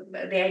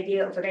 the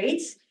idea of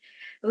raids,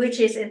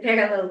 which is in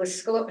parallel with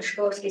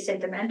Shklovsky's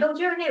Sentimental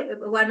Journey.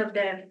 One of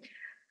the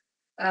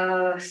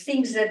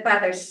things that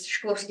bothers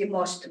Shklovsky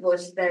most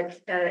was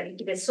that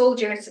the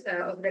soldiers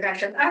of the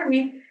Russian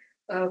army,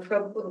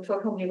 for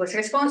whom he was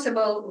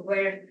responsible,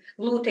 were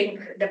looting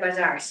the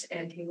bazaars,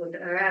 and he would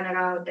run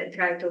around and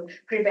try to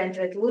prevent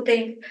that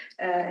looting.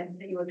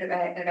 And he would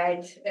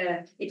write,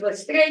 "It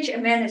was strange, a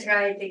man is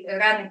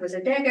running with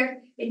a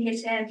dagger in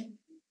his hand,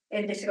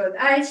 and this road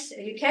ice.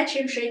 You catch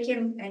him, shake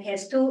him, and he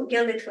has 2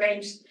 gilded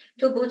frames,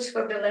 2 boots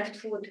for the left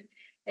foot,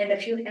 and a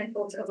few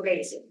handfuls of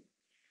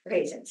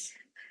raisins."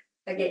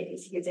 Again,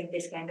 he's using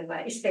this kind of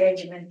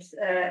estrangement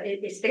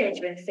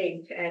thing.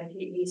 And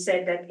he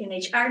said that in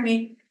each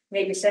army,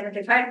 maybe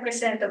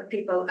 75% of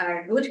people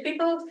are good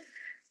people,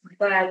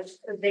 but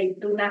they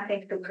do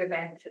nothing to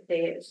prevent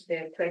the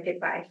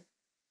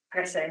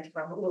 25%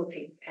 from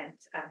looting and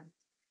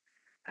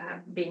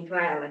being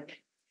violent.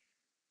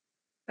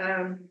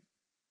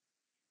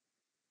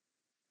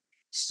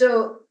 So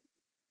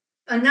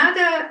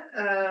another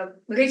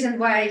reason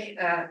why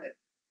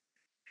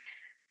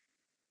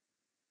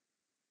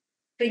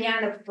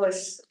Tynianov was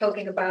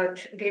talking about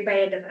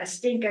Griboedov as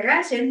Stenka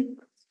Razin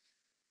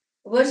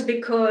was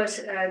because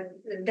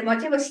the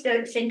motif of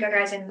Stenka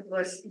Razin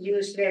was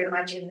used very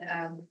much in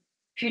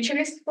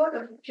futurist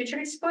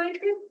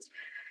poetry.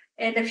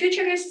 And the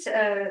futurists,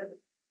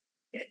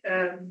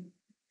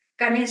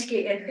 Kaminsky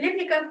and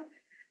Hlyebnikov,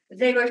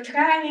 they were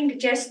trying,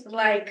 just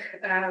like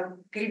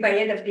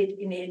Griboedov did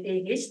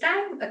in his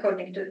time,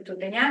 according to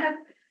Tynianov.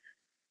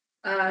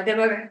 They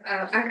were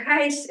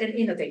archaists and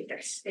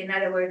innovators. In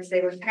other words,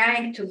 they were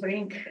trying to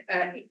bring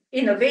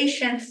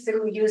innovation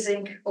through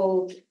using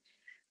old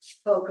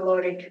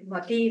folkloric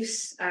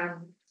motifs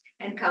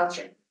and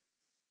culture.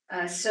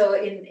 So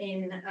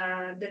in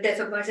the Death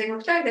of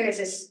Vazir-Mukhtar, there is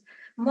this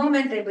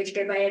moment in which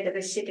Griboedov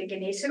is sitting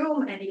in his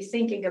room and he's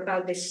thinking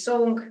about this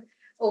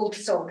old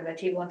song that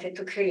he wanted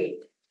to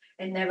create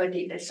and never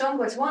did. The song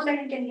was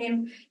wandering in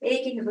him,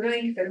 aching,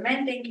 brewing,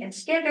 fermenting, and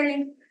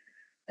scattering.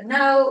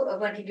 Now,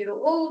 when he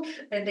grew old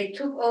and they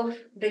took off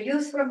the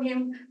youth from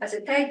him, as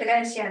a tight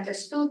dress, he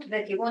understood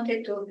that he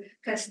wanted to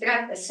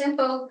construct a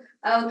simple,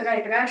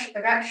 outright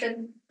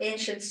Russian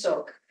ancient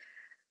song,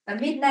 a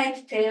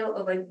midnight tale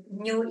of a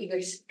new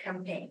year's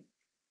campaign.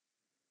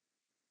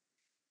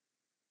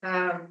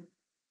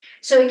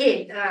 So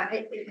again,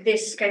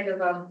 this kind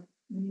of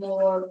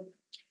more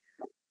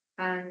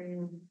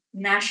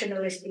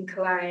nationalist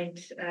inclined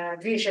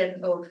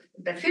vision of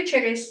the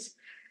futurists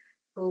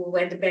who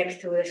went back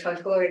to the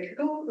folkloric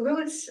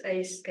roots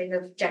is kind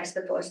of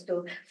juxtaposed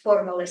to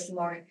formalist,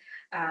 more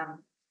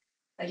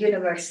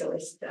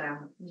universalist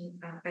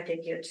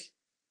attitudes.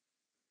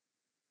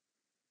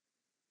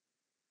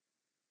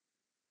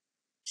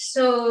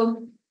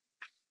 So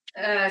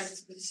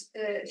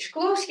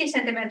Shklovsky's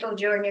Sentimental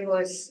Journey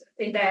was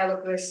in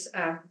dialogue with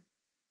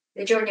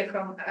the journey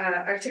from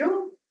Art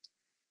Room,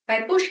 by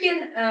Pushkin,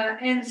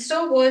 and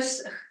so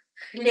was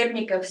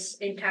Khlebnikov's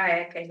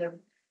entire kind of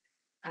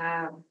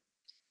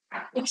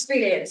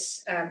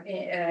experience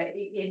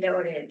in the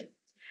Orient.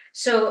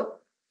 So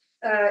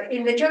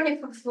in the journey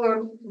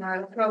from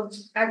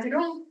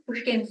Erzurum,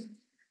 Pushkin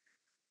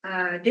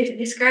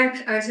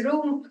describes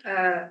Erzurum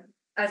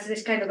as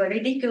this kind of a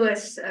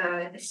ridiculous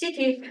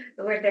city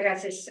where there are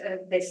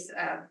this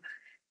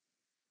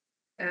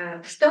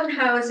stone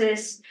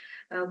houses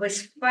with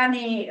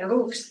funny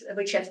roofs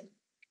which have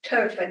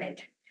turf on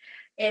it.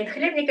 And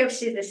Khlebnikov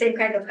sees the same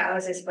kind of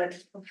houses, but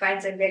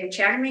finds them very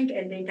charming,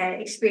 and the entire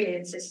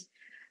experience is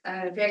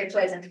very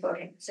pleasant for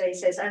him. So he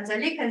says,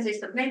 Anzali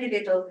consists of many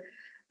little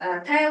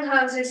tile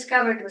houses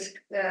covered with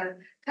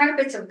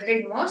carpets of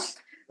green moss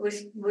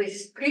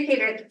with pretty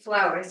red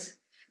flowers,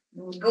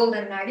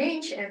 golden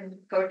orange, and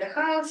for the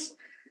house,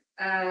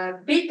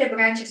 beat the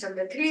branches of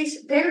the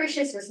trees,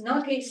 dervishes with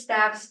knotty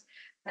staffs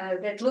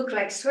that look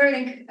like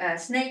swirling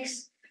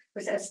snakes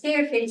with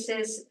austere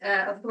faces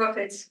of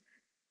prophets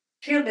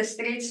fill the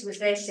streets with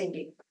their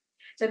singing.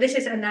 So this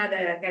is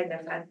another kind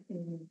of a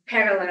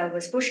parallel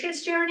with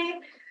Pushkin's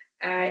journey,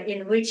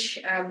 in which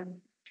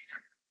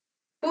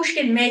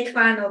Pushkin made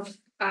fun of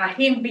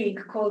him being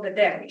called a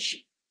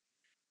dervish.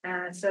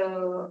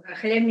 So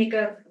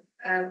Khlebnikov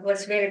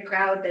was very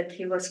proud that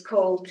he was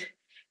called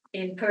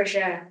in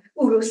Persia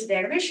Urus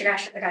dervish,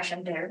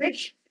 Russian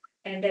dervish,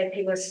 and that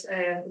he was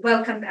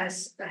welcomed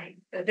as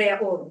their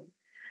own.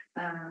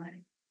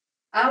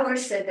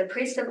 Ours said the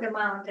priest of the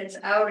mountains,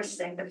 ours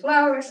sang the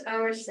flowers,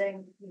 ours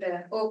sang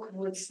the oak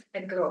woods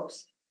and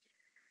groves.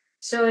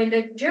 So in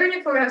the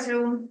journey for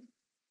Erzurum,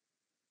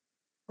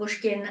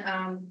 Pushkin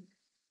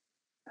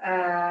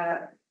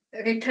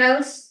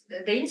retells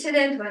the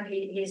incident when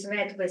he is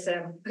met with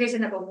a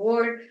prisoner of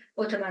war,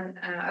 Ottoman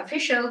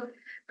official,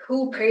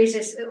 who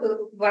praises,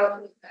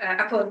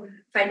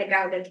 upon finding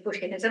out that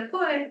Pushkin is a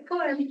poet,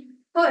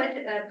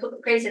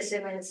 praises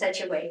him in such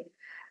a way.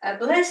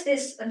 Blessed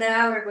is the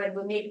hour when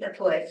we meet the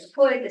poet. The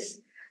poet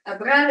is a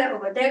brother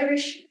of a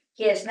dervish.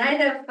 He has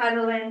neither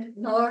fatherland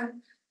nor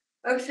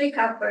earthly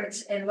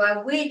comforts, and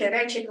while we, the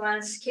wretched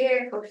ones,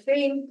 care for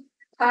fame,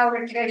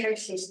 power,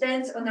 treasures, he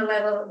stands on a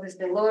level with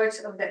the lords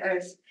of the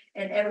earth,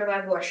 and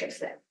everyone worships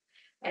them.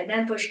 And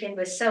then Pushkin,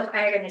 with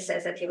self-irony,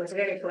 says that he was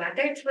very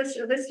flattered with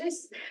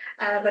this,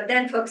 but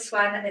then pokes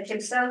fun at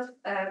himself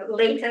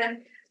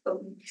later,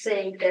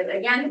 saying that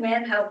a young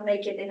man helped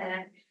make it in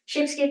a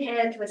sheepskin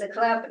hat with a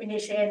club in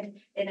his hand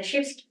and a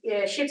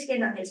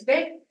sheepskin on his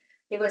back.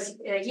 He was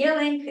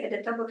yelling at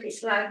the top of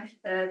his lungs.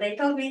 They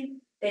told me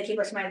that he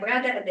was my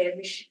brother, a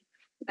dervish,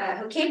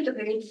 who came to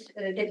greet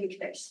the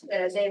victors.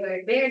 They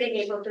were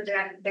barely able to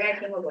drag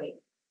him away.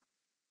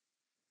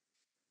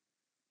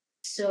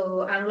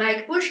 So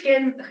unlike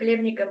Pushkin,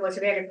 Khlebnikov was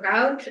very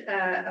proud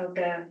of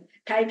the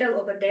title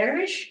of a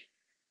dervish.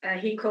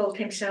 He called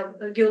himself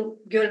Gul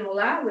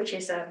Mullah, which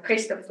is a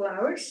priest of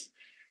flowers.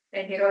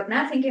 And he wrote,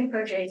 nothing in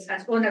Persia is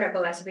as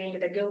honorable as being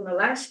the Gul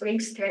Mullah,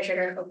 spring's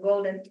treasurer of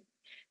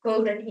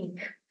golden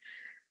ink.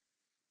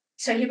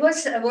 So he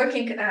was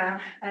working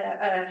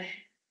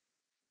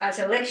as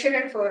a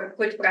lecturer for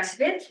Good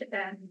Prasvit.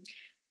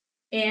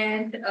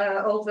 And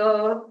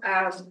although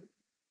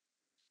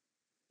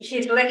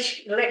his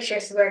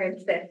lectures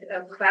weren't that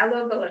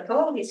valuable at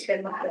all, he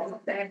spent most of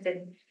the time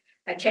in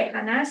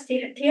Chaykhana's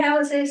tea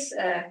houses,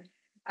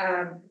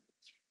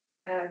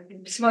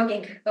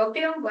 smoking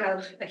opium,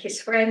 while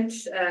his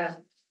friends,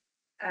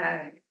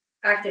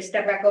 artist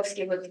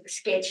Dabrakovsky, would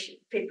sketch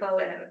people,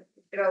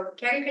 draw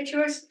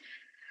caricatures.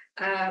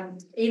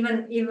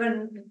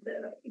 Even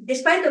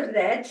despite of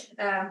that,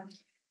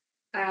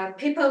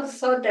 people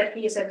thought that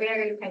he is a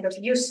very kind of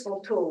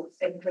useful tool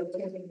in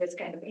bringing this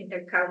kind of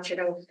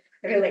intercultural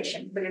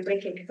relation,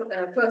 bringing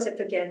closer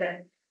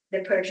together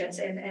the Persians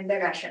and the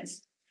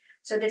Russians.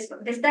 So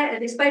despite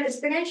the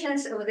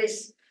aspirations of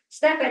these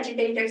staff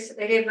agitators,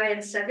 Reva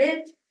and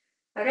Savet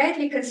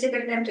rightly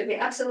considered them to be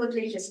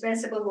absolutely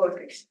indispensable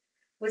workers.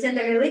 Within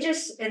the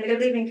religious and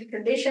relieving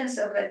conditions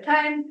of the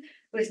time,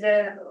 with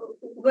the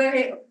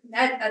very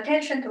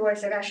attention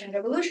towards the Russian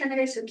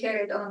revolutionaries who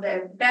carried on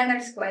their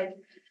banners quite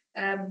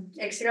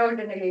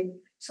extraordinary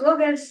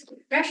slogans,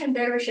 Russian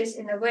dervishes,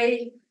 in a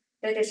way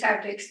that is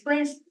hard to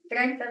explain,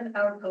 strengthened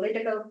our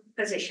political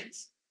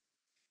positions.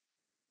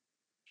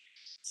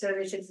 So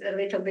this is a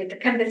little bit a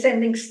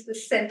condescending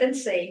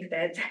sentence saying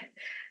that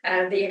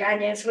the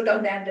Iranians would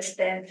only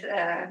understand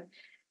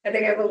the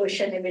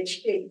revolution in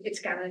which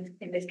it's coming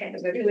in this kind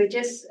of a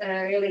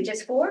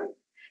religious form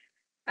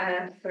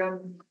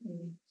from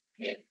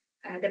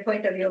the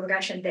point of view of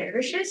Russian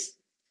dervishes.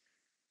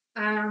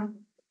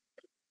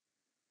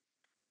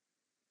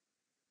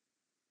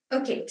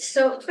 Okay,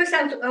 so first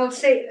I'll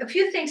say a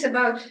few things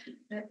about,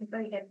 if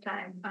I have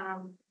time,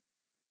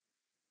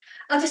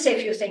 I'll just say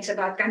a few things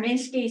about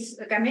Kamensky's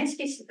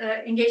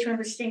engagement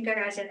with Stinker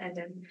Razin, and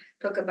then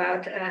talk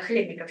about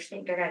Khlebnikov's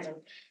Stinker Razin.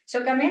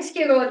 So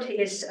Kamensky wrote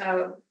his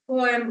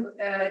poem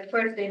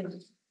first in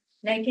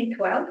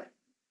 1912.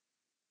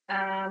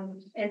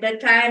 At that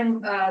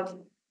time,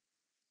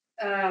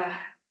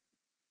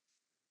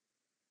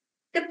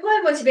 the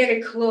poem was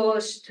very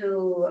close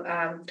to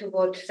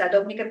what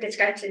Sadovnikov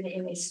describes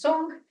in his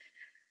song.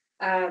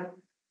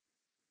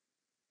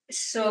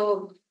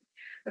 So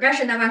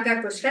Russian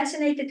avant-garde was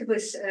fascinated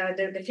with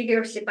the figure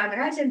of Stepan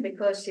Razin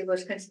because he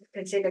was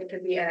considered to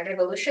be a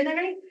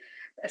revolutionary,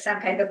 some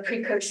kind of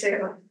precursor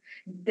of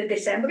the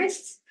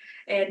Decembrists.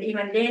 And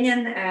even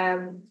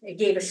Lenin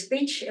gave a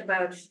speech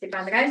about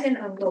Stepan Razin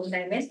on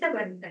Globное место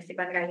when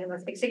Stepan Razin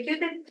was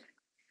executed,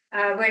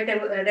 where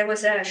there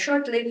was a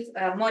short-lived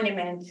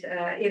monument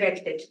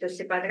erected to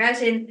Stepan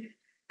Razin.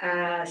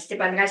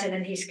 Stepan Razin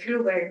and his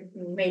crew were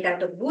made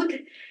out of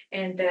wood,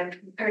 and the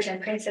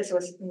Persian princess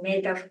was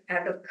made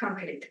out of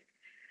concrete.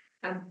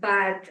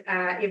 But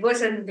it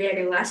wasn't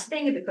very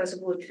lasting because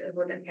wood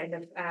wouldn't kind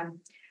of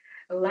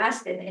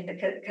last in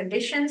the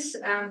conditions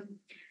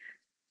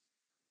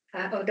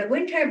of the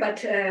winter.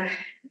 But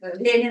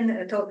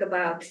Lenin talked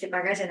about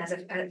Stepan Razin as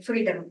a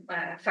freedom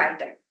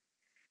fighter.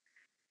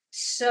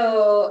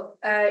 So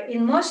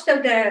in most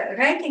of the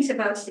writings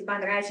about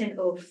Stepan Razin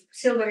of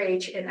Silver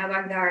Age and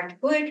avant-garde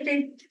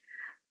poetry,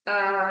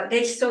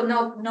 they saw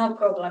no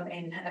problem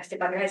in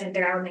Stepan Razin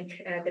drowning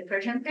the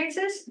Persian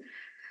princess.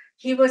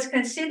 He was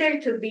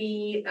considered to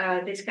be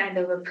this kind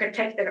of a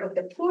protector of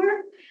the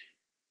poor,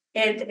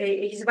 and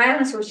his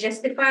violence was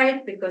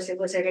justified because it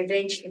was a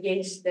revenge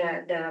against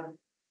the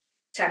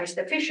Tsarist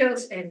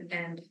officials and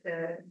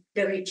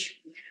the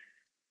rich.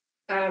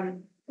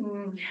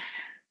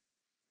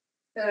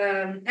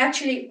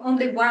 Actually,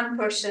 only one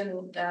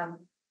person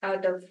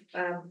out of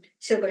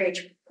Silver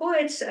Age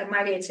poets,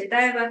 Maria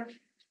Tsvetaeva,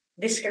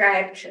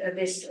 described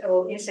this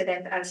whole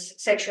incident as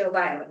sexual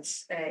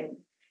violence.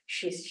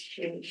 She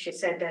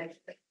said that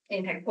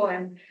in her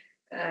poem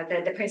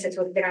that the princess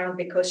was drowned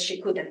because she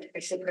couldn't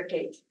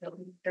reciprocate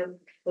the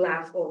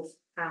love of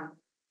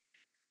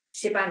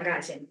Stepan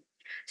Razin.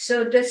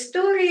 So the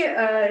story,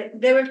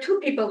 there were two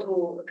people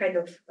who kind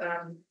of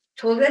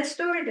told that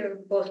story. They were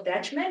both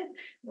Dutchmen.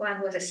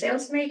 One was a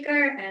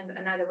salesmaker and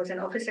another was an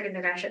officer in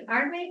the Russian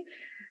army.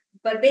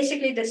 But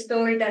basically the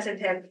story doesn't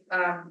have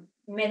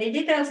many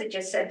details. It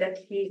just said that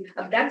he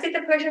abducted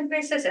the Persian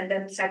princess and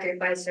then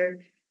sacrificed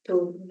her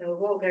to the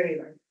Volga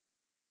River.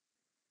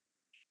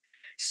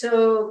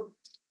 So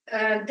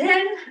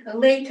then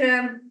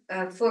later,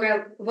 for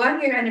a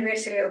one-year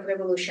anniversary of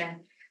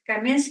revolution,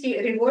 Kamensky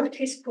reworked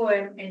his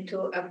poem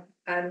into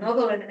a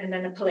novel and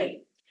then a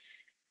play.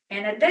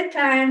 And at that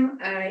time,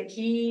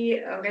 he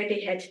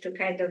already had to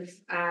kind of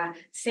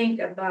think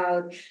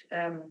about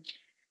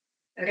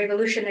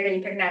revolutionary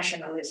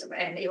internationalism,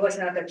 and it was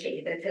not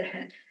okay that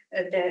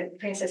the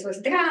princess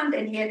was drowned,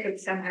 and he had to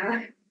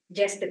somehow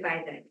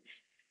justify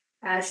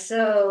that.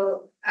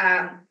 So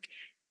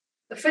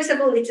first of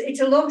all, it's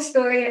a long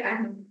story.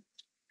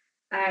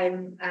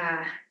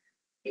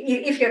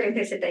 If you're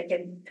interested, I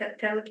can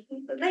tell it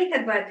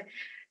later, but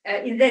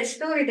in that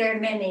story, there are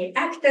many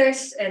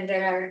actors, and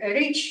there are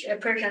rich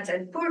Persians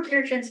and poor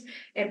Persians,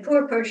 and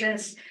poor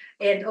Persians,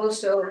 and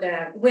also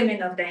the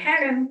women of the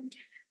harem,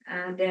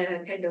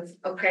 the kind of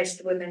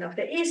oppressed women of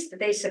the East.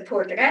 They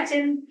support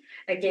Razin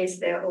against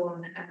their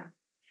own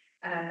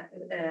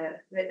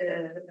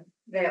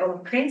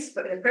prince,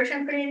 the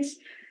Persian prince.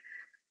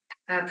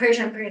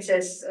 Persian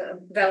princess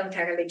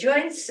voluntarily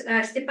joins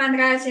Stepan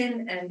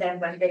Razin, and then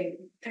when they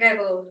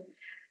travel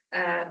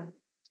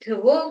to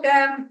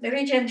Volga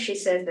region, she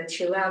says that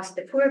she loves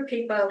the poor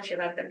people. She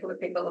loves the poor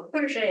people of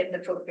Persia and the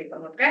poor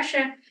people of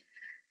Russia.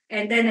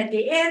 And then at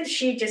the end,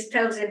 she just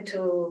tells him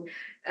to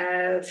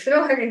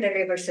throw her in the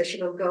river so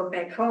she will go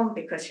back home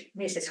because she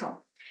misses home.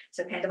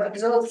 So kind of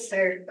absolves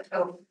her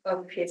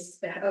of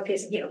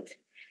his guilt.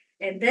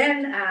 And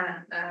then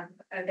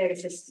there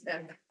is this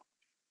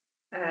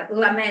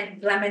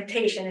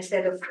lamentation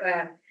instead of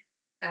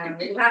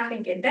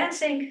laughing and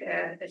dancing.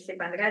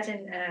 Stepan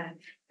Razin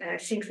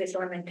sings this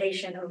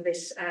lamentation of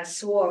this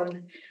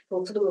swan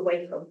who flew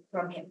away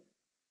from him.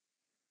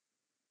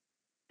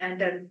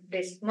 And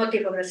this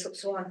motif of the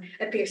swan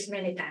appears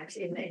many times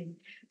in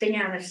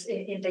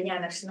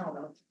Tynianov's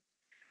novel.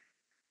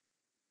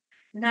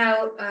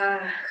 Now,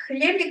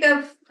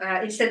 Khlebnikov,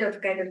 instead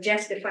of kind of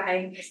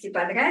justifying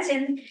Stepan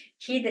Razin,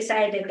 he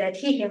decided that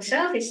he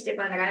himself is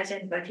Stepan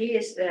Razin, but he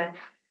is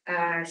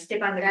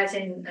Stepan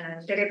Razin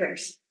the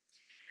reverse.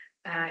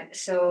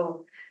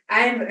 So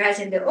I am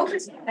Razin the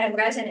opposite. I am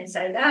Razin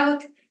inside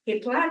out. He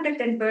plundered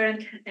and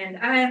burned, and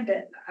I am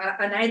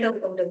an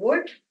idol of the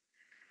word,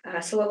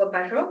 Slovo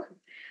Barok.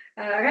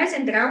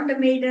 Razin drowned the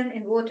maiden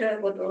in water.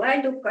 What will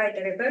I do? Quite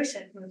the reverse.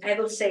 I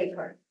will save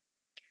her.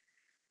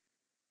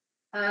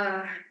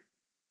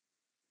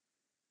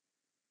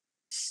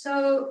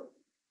 So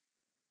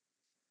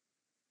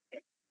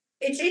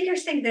it's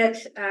interesting that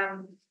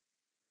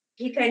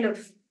he kind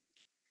of,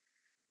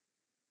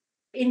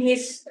 in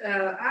his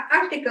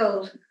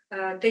article,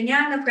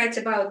 Tynianov writes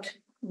about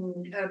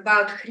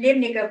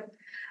Khlebnikov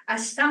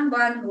as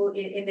someone who,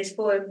 in this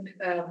poem,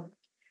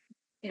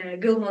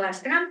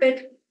 Gulmula's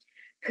Trumpet,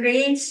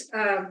 creates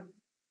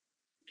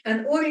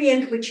an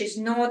Orient which is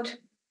not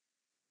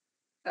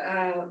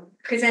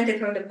presented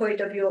from the point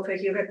of view of a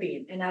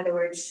European. In other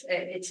words,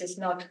 it is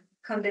not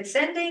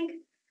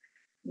condescending.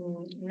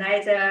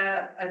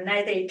 Neither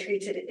he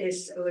treats it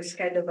as with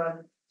kind of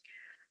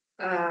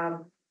a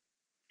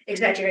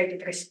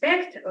exaggerated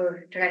respect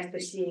or tries to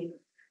see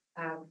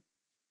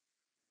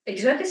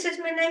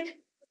exoticism in it.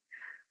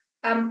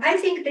 I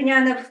think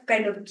Tynianov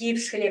kind of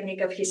gives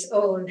Khlebnikov his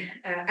own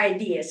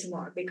ideas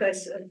more,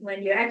 because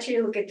when you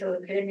actually look at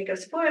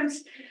Khlebnikov's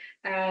poems,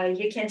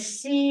 you can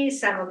see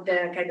some of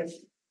the kind of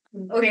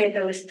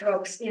Orientalist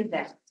tropes in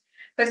that.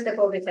 First of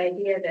all, this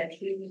idea that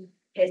he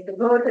has to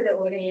go to the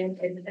Orient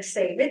and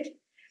save it,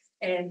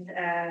 and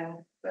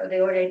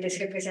the Orient is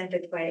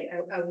represented by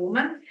a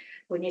woman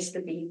who needs to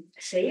be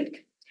saved.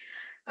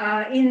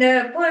 In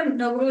the poem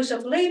No Rules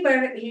of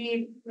Labor,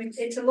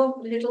 it's a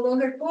little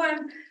longer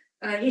poem.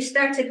 He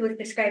starts it with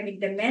describing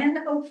the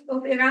men of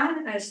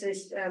Iran as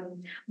this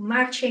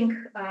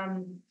marching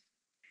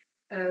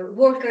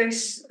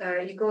workers.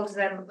 He calls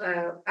them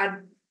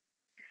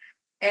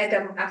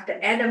Adam after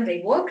Adam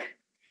they walk,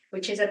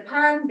 which is a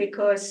pun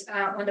because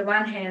on the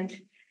one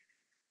hand,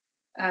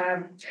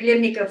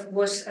 Khlebnikov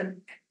was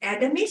an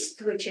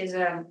Adamist, which is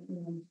a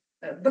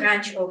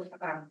branch of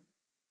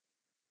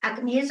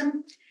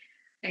Agnism,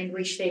 in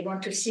which they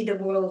want to see the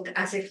world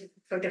as if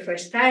for the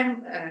first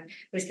time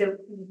with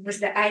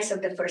the eyes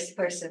of the first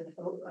person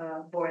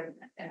born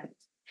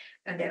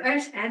on the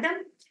earth,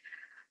 Adam.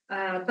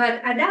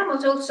 But Adam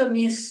also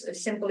means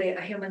simply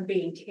a human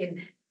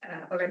being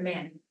or a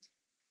man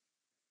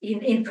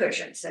in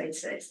Persian, so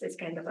it's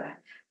kind of a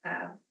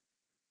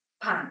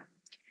pun.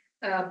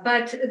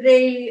 But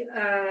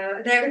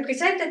they're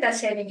represented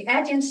as having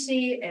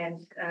agency,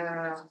 and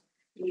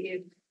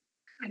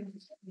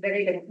the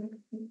reader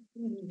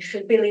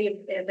should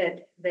believe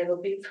that there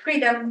will be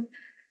freedom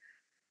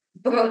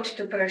brought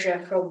to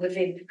Persia from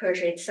within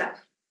Persia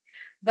itself.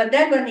 But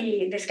then when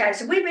he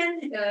describes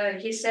women,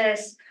 he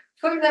says,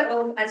 further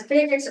on, as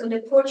beggars on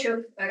the porch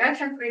of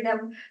Russian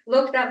freedom,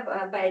 locked up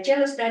by a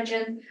jealous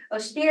dungeon,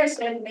 austere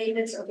sad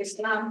maidens of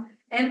Islam,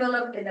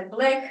 enveloped in a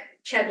black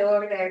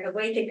chador, they're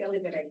awaiting a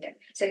liberator.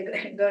 So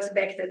it goes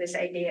back to this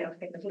idea of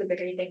kind of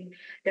liberating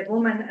the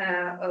woman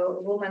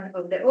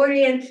of the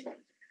Orient.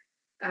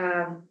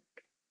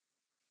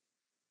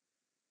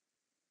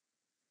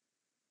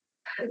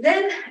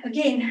 Then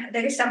again,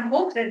 there is some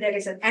hope that there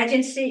is an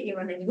agency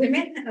even in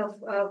women of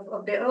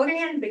the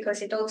Orient,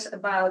 because it talks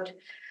about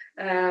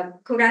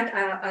Kurat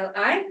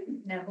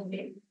al-Ain, who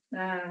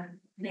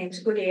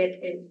names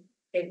Guriet.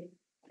 It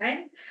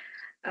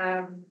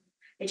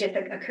just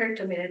occurred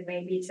to me that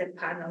maybe it's a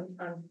pun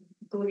on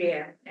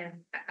Guria,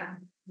 and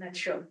I'm not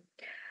sure.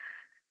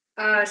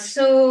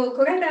 So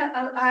Kurat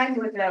al-Ain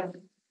was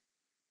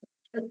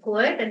a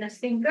poet and a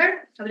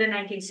thinker of the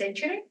 19th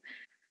century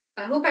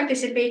who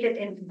participated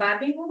in the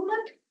Babi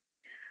movement,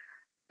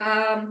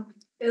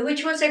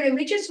 which was a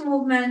religious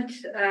movement.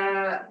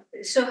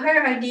 So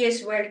her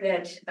ideas were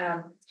that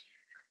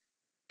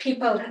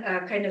people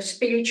kind of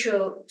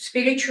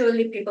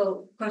spiritually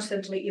people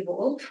constantly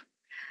evolve.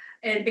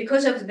 And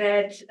because of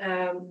that,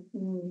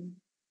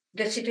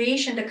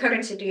 the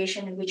current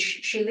situation in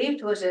which she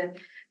lived was a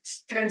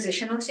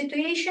transitional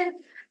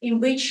situation in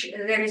which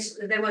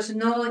there was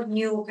no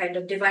new kind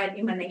of divine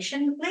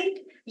emanation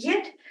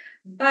yet,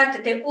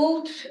 but the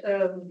old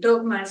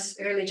dogmas,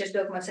 religious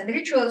dogmas and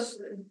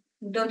rituals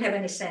don't have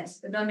any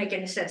sense, don't make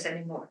any sense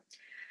anymore.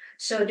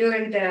 So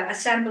during the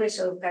assemblies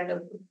of kind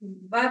of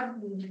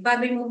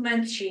Babi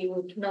movement, she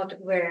would not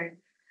wear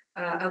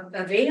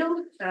a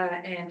veil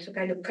and to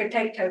kind of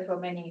protect her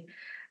from any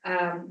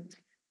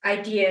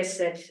ideas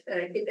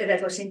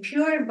that was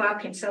impure.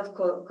 Bab himself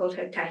called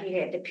her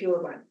Tahire, the pure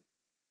one.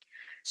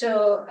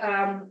 So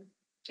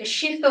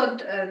she thought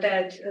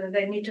that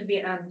there need to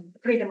be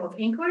freedom of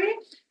inquiry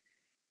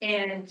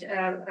and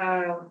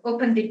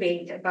open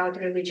debate about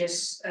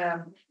religious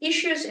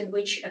issues in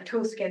which a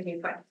truth can be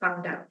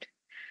found out.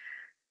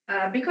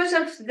 Because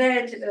of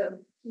that,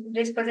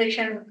 this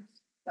position,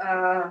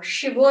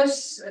 she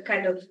was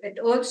kind of at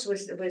odds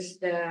with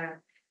the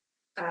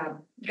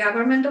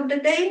government of the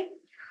day.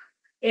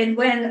 And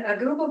when a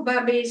group of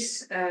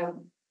Babis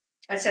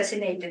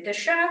assassinated the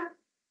Shah,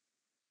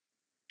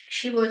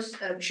 she was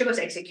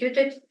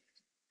executed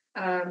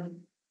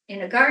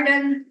in a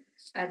garden.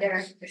 There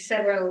are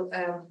several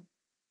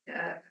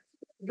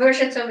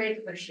versions of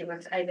it, where she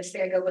was either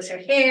strangled with her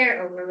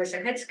hair or with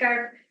her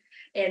headscarf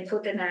and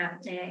put in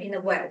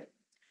a well.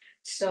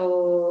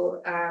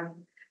 So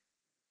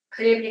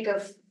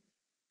Khlebnikov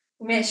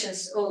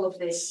mentions all of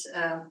this.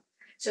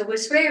 So we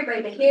swear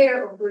by the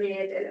hair of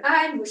Guriet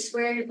al-Ain, we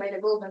swear by the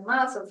golden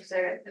mouth of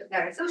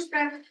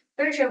Zarathustra,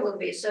 Persia will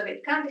be a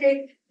Soviet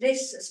country.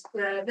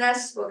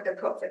 Thus spoke the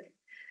prophet.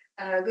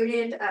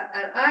 Guriet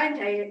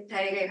al-Ain,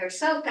 Tahirih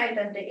herself,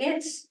 tightened the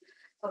ends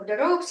of the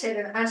rope, said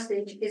and asked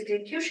the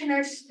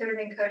executioners,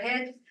 turning her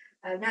head,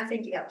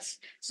 nothing else.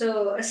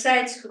 So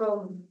aside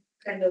from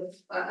kind of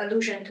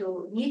allusion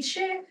to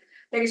Nietzsche,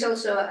 there is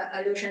also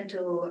allusion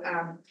to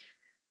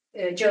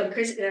John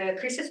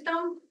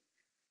Chrysostom,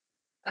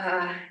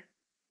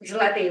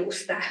 Zlatые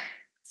usta.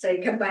 So he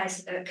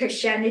combines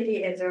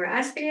Christianity and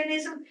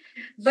Zoroastrianism,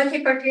 but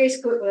he portrays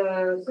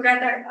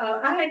Kurat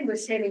Ayn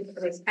with having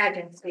this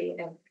agency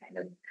and kind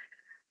of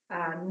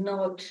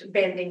not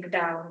bending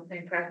down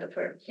in front of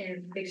her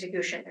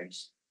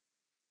executioners.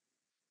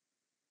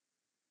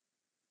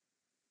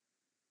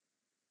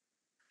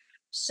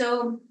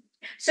 So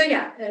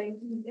yeah,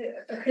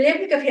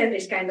 Khlyebnikov had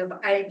this kind of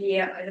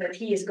idea that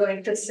he is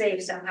going to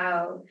save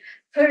somehow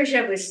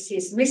Persia with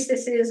his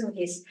mysticism,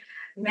 his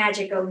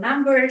magical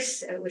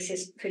numbers, with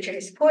his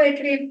futurist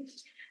poetry.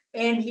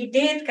 And he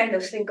did kind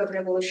of think of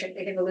revolution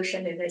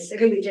in these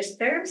religious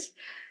terms.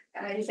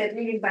 He said,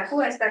 leaving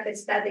Baku, I started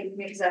studying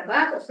Mirza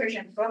Bab, a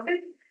Persian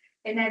prophet,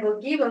 and I will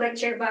give a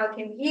lecture about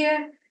him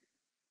here,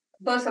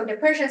 both of the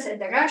Persians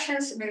and the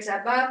Russians,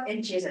 Mirza Bab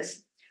and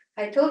Jesus.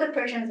 I told the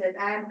Persians that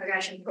I am a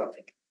Russian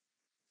prophet.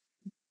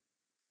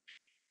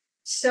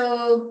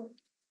 So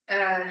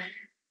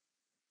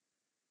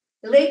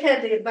later,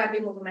 the Babi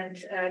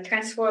movement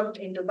transformed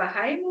into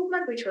Baha'i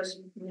movement, which was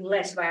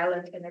less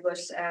violent, and it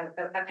was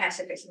a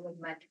pacifist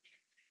movement.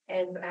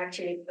 And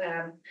actually,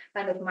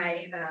 one of my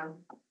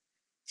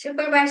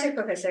supervisor,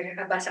 Professor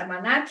Abbas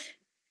Amanat,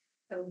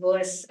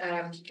 was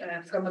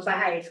from a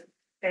Baha'i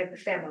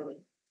family.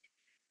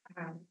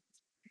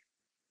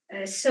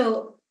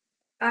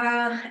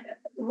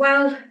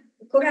 While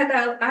Kurat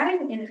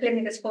Ayn in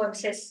Khlyebnikov's poem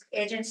says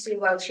agency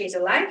while she's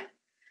alive,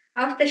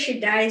 after she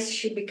dies,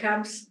 she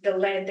becomes the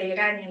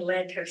Iranian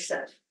land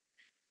herself.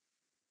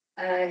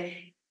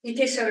 It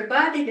is her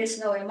body, the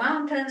snowy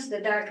mountains,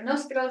 the dark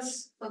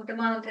nostrils of the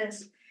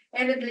mountains,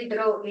 avidly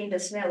draw in the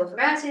smell of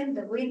resin,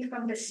 the wind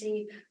from the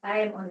sea. I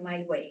am on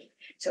my way.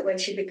 So when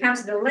she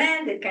becomes the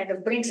land, it kind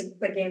of brings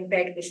again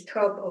back this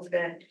trope of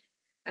the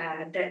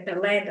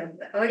land of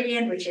the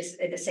Orient, which is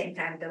at the same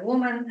time the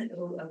woman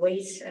who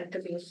awaits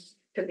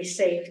to be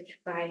saved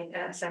by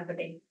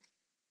somebody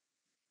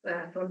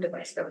from the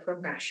West or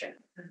from Russia,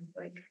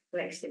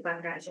 like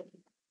Stepan Razin.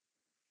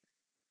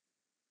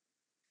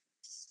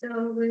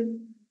 So we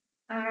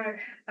are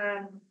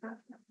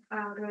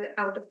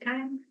out of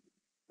time.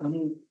 I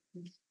mean,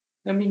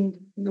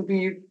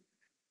 we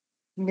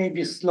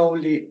maybe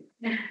slowly.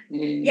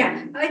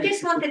 Yeah, I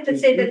just wanted to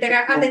say that there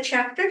are other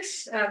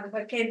chapters.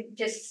 I can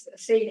just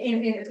say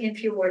in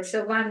few words.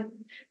 So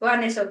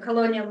one is on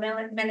colonial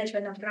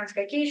management of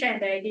Transcaucasia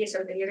and the ideas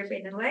of the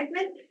European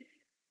Enlightenment.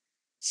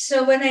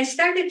 So when I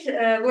started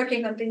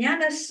working on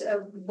Tynianov's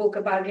book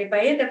about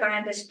Griboedov, I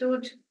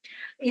understood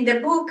in the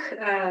book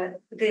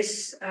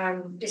this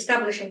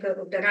establishing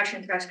of the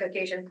Russian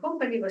Transcaucasian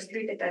Company was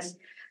treated as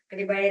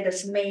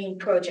Griboedov's main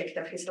project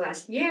of his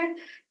last year.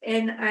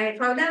 And I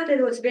found out that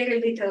it was very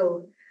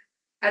little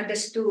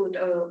understood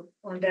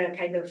on the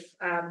kind of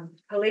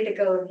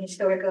political,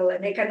 historical,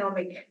 and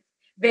economic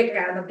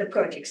background of the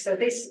project. So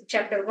this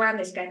chapter 1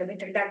 is kind of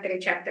introductory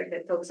chapter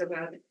that talks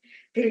about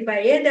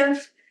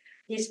Griboedov,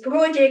 his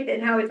project,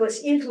 and how it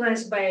was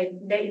influenced by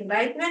the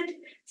Enlightenment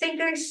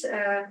thinkers,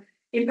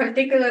 in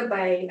particular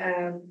by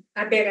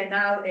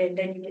Aberenal and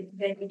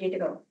then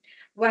Diderot.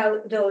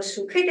 While those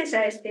who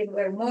criticized him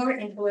were more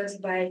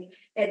influenced by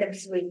Adam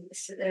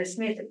Smith's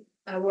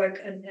work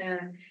on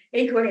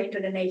inquiry into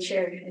the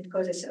nature and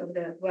causes of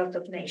the wealth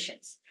of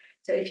nations.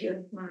 So if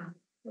you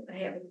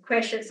have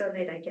questions on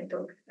it, I can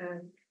talk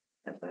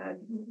about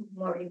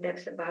more in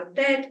depth about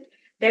that.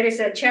 There is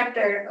a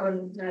chapter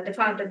on the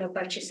fountain of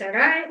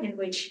Bakhchisarai in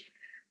which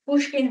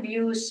Pushkin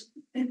views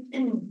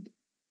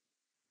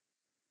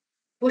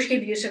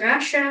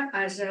Russia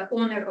as the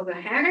owner of a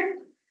harem,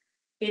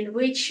 in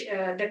which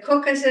the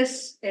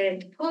Caucasus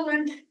and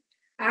Poland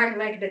are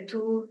like the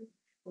two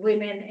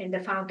women in the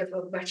fountain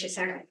of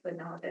Bakhchisarai. We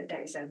know that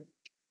there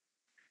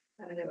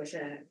was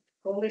a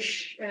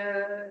Polish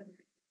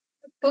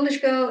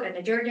girl and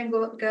a Georgian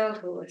girl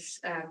who was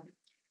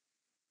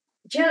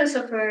jealous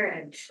of her,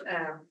 and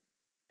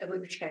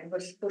which kind of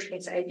was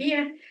Pushkin's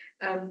idea.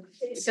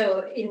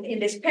 So in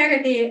this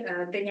parody,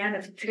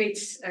 Tynianov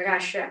treats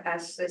Russia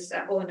as this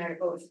owner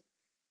of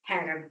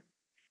harem.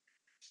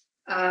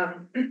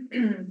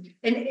 And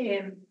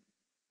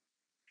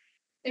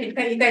it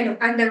kind of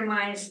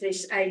undermines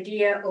this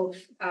idea of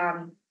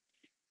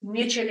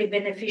mutually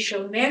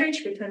beneficial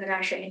marriage between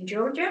Russia and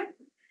Georgia.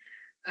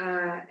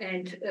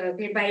 And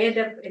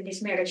Griboedov, in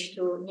this marriage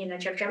to Nina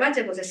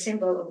Chakchavadze, was a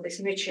symbol of this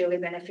mutually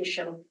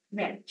beneficial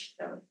marriage.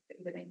 So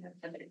we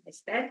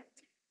missed that.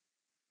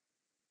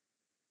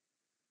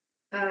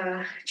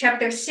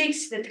 Chapter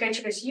 6, the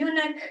treacherous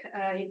eunuch.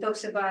 He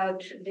talks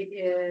about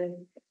the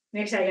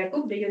Mirza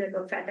Yakub, the eunuch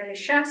of Fatih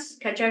Shah's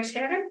Qajar's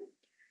harem,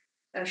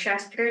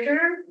 Shah's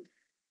treasurer.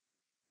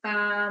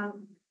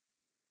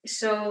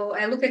 So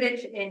I look at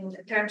it in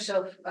terms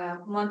of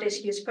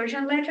Montesquieu's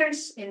Persian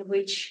letters, in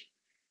which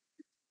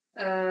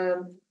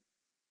it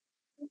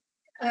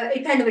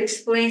kind of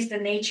explains the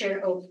nature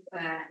of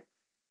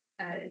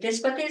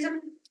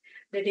despotism,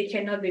 that it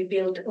cannot be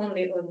built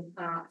only on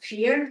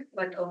fear,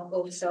 but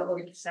also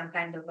on some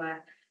kind of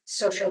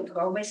social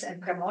promise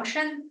and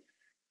promotion.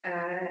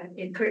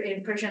 In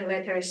Persian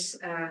letters,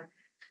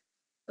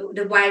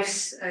 the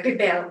wives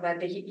rebel, but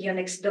the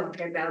eunuchs don't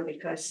rebel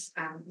because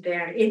they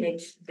are in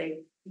it, they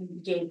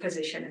gain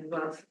position and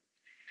wealth.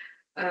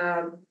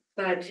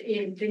 But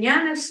in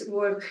Tynianov's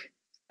work,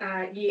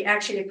 he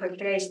actually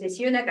portrays this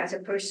eunuch as a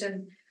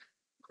person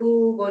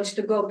who wants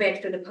to go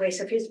back to the place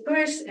of his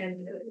birth,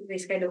 and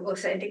this kind of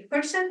authentic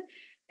person.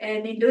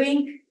 And in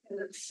doing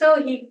so,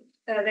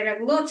 there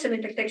are lots of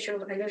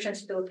intertextual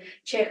allusions to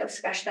Chekhov's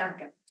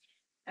Kashtanka,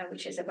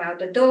 which is about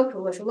the dog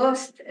who was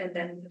lost and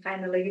then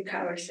finally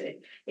recovers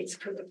its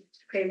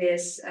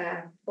previous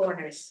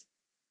owners.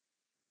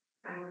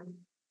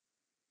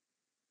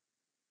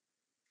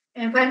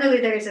 And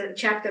finally, there is a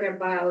chapter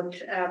about,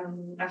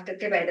 after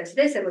Griboedov's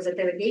death, there was a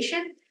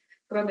delegation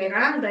from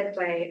Iran led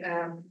by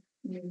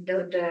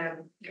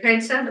the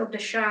grandson of the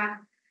Shah.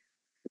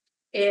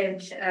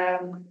 And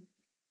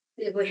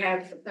we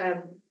have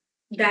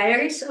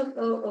diaries of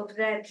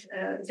that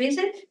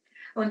visit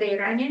on the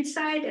Iranian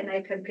side, and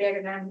I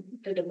compare them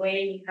to the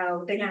way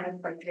how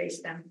Tynianov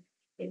portrays them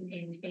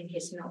in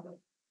his novel.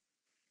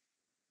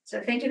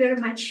 So thank you very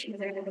much.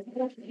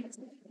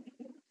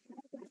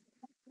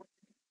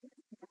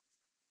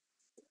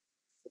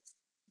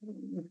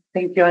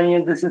 Thank you,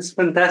 Anya. This is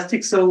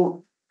fantastic.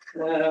 So,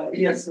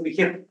 yes, we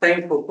have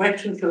time for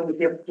questions. So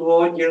we have two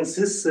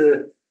audiences,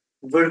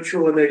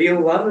 virtual and a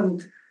real one.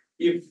 And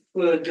if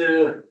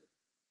the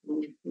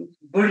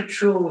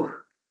virtual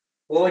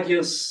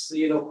audience,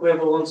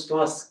 whoever wants to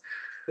ask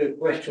a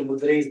question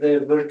would raise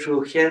their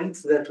virtual hand,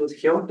 that would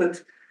help.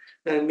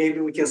 But maybe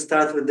we can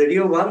start with the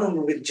real one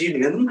and with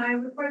Gillian. I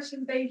have a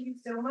question. Thank you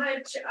so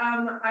much.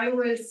 I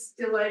was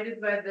delighted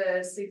by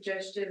the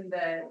suggestion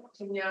that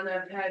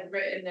Tynianov had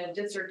written a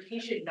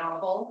dissertation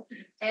novel.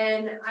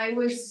 And I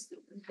was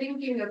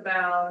thinking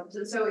about,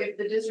 so if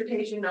the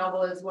dissertation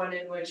novel is one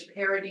in which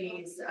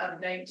parodies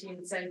of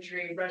 19th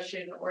century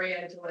Russian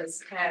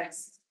Orientalist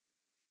texts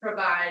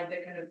provide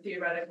the kind of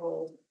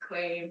theoretical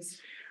claims.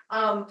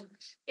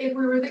 If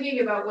we were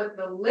thinking about what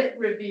the lit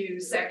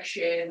review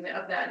section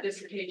of that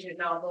dissertation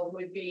novel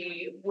would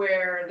be,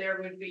 where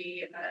there would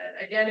be an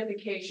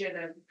identification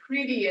of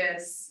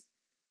previous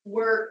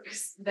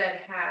works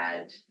that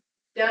had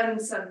done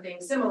something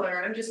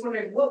similar, I'm just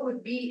wondering what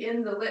would be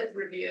in the lit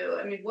review?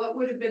 I mean, what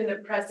would have been the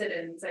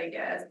precedents, I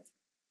guess,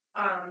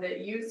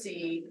 that you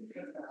see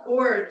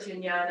for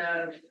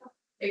Tynianov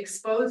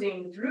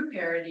exposing through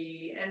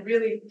parody and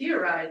really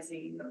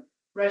theorizing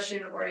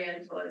Russian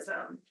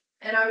Orientalism?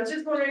 And I was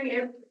just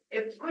wondering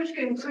if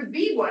Pushkin could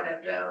be one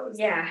of those.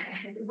 Yeah.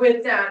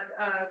 With that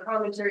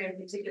commentary in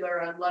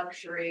particular on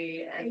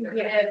luxury and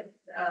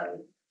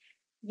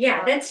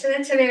yeah, that's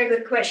a very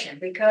good question,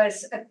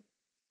 because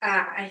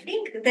I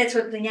think that's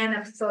what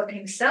Tynianov thought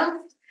himself,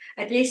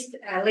 at least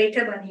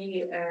later when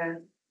he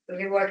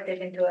reworked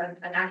it into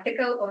an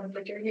article on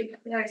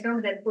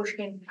materialism, that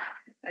Pushkin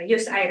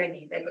used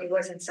irony, that it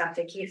wasn't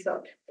something he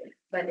thought.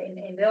 But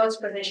in those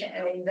position,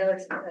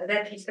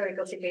 that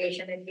historical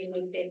situation that he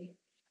lived in,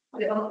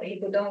 he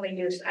could only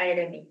use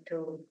irony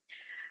to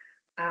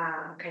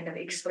kind of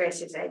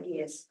express his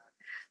ideas.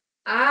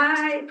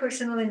 I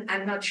personally,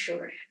 I'm not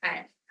sure.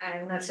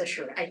 I'm not so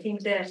sure. I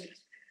think the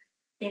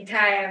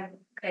entire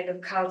kind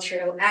of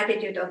cultural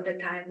attitude of the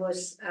time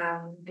was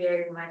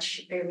very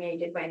much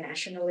permeated by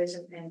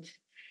nationalism and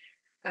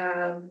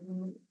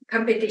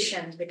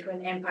competition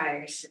between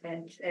empires,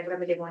 and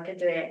everybody wanted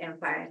their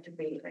empire to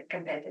be like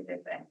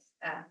competitive. And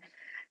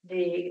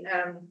the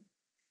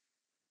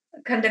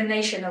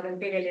condemnation of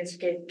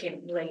imperialism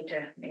came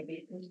later,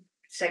 maybe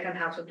second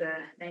half of the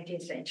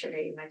 19th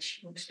century,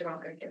 much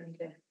stronger during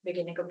the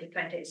beginning of the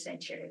 20th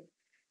century.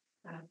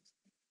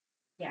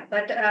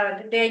 But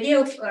the idea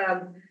of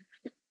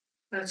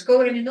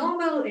scholarly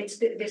novel, it's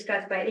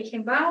discussed by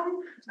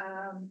Eichenbaum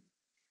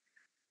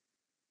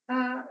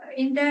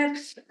in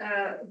depth.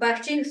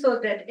 Bakhtin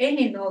thought that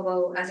any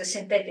novel as a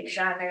synthetic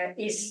genre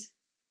is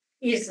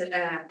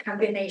a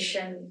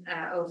combination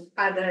of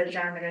other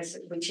genres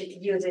which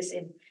it uses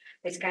in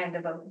this kind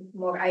of a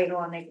more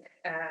ironic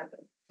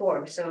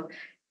form. So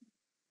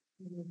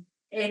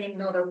any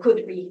novel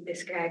could be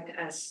described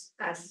as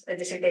a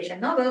dissertation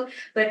novel,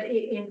 but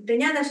in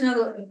Tynianov's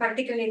novel in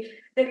particular,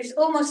 there is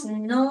almost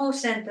no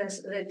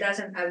sentence that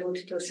doesn't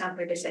allude to some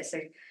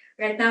predecessor.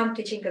 Right now I'm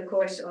teaching a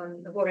course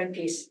on War and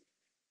Peace,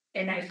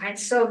 and I find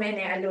so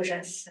many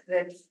allusions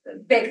that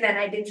back then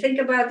I didn't think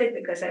about it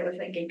because I was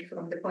thinking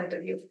from the point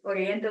of view of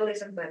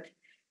Orientalism, but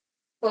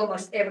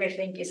almost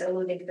everything is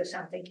alluding to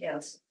something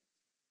else.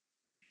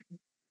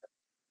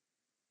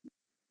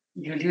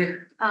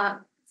 Julia?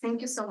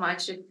 Thank you so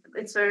much.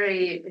 It's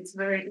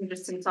very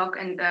interesting talk,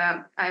 and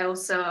I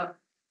also,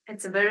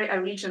 it's a very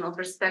original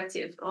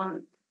perspective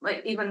on,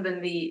 like, even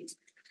when we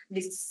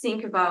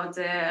think about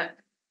the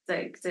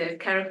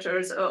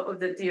characters of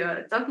that you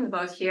are talking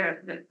about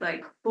here, that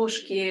like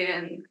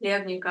Pushkin,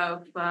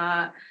 Khlyebnikov,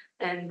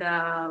 and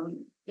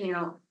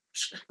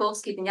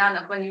Shklovsky,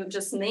 Tynianov. When you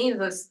just name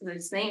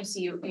these names,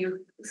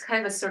 you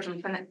have a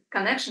certain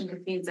connection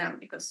between them,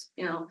 because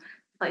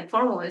like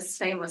formalists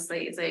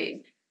famously,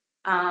 they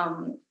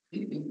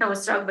I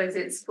was struck by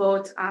this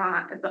quote,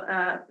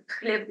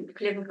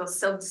 clinical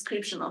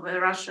self-description of a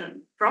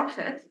Russian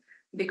prophet,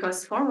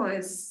 because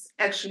formalists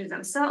actually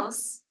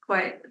themselves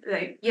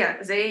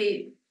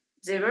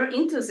they were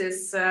into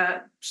this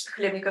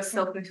clinical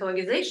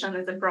self-mythologization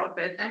as a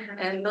prophet,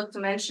 and not to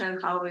mention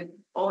how it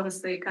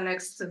honestly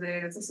connects to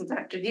this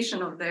entire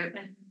tradition of the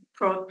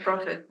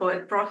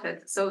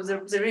poet-prophet. So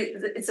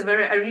it's a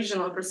very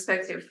original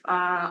perspective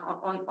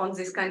on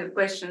these kind of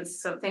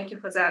questions. So thank you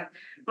for that.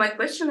 My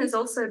question is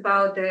also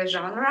about the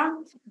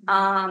genre,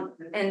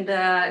 and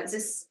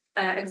this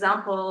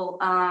example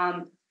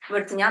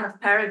where Tynianov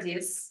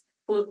parodies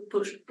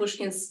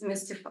Pushkin's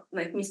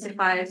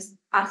mystifies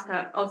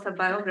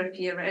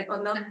autobiography, right?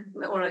 Or not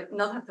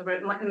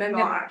autobiography,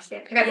 memoirs.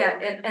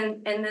 Yeah,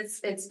 and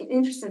it's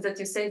interesting that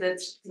you say that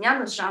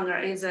Tynianov's genre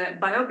is a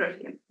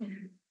biography.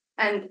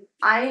 And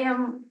I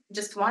am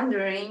just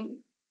wondering,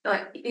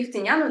 if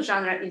Tynianov's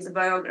genre is a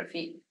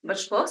biography, but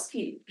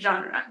Shklovsky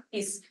genre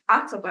is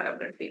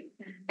autobiography.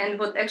 And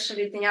what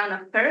actually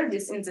Tynianov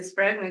parodies in this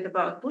fragment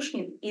about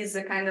Pushkin is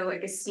a kind of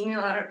like a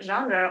similar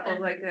genre of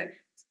like a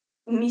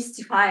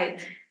mystified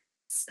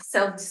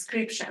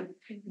self-description,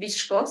 which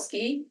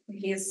Shklovsky,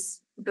 his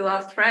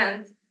beloved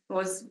friend,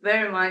 was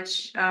very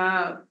much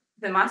the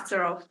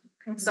master of.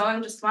 So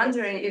I'm just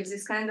wondering if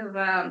this kind of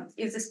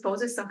if this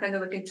poses some kind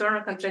of like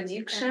internal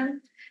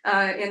contradiction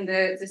in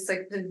the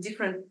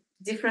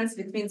difference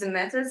between the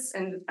methods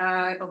and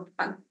of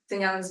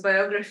Tynianov's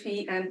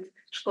biography and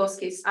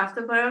Shklovsky's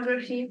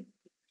autobiography.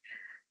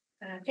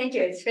 Thank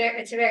you. It's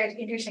a very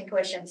interesting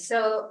question.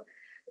 So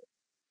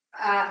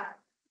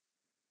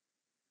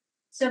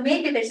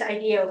maybe this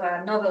idea of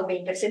a novel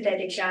being a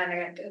synthetic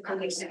genre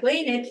could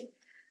explain it.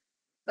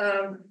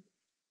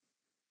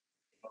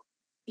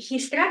 He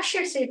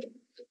structures it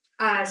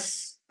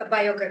as a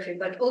biography,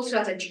 but also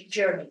as a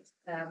journey,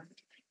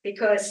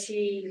 because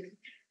he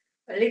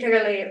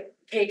literally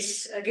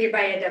takes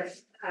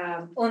Griboedov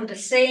on the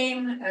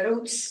same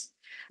routes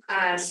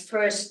as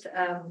first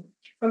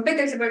from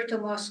Petersburg to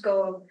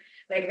Moscow,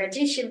 like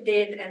Radzyshchev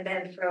did, and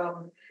then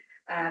from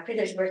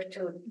Petersburg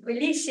to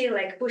Tbilisi,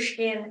 like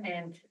Pushkin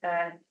and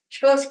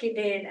Shklovsky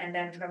did, and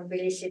then from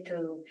Tbilisi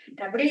to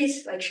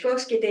Tabriz, like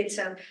Shklovsky did.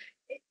 So,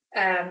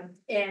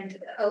 and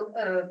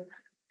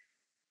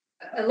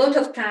a lot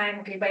of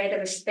time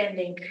Griboedov is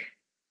spending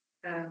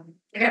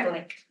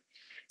traveling.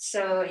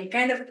 So he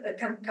kind of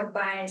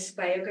combines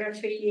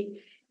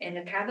biography and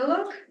a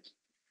travelogue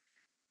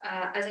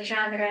as a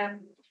genre.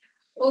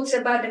 Also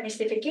about the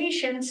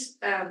mystifications,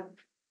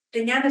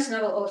 Tynianov's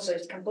novel also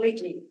is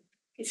completely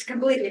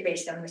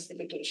based on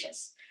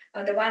mystifications.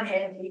 On the one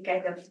hand, he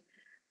kind of,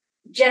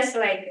 just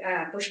like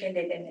Pushkin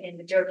did in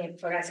the Journey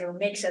for us,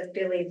 makes us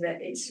believe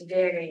that it's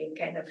very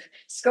kind of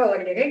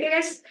scholarly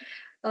rigorous.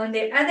 On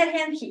the other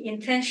hand, he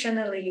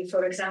intentionally,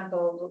 for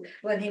example,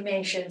 when he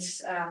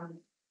mentions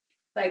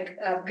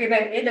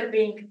Griboedov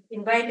being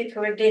invited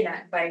for a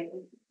dinner by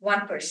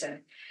one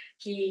person,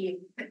 he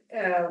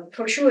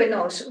for sure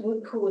knows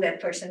who that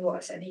person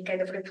was, and he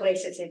kind of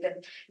replaces it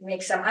and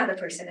makes some other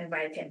person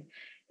invite him.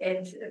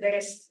 And there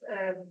is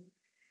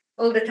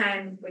all the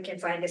time we can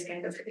find this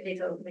kind of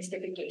little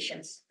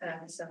mystifications.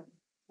 So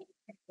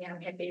yeah,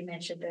 I'm happy you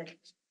mentioned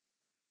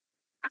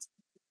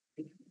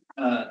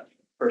that.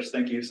 First,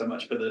 thank you so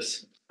much for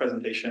this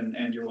presentation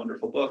and your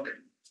wonderful book.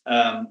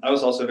 I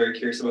was also very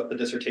curious about the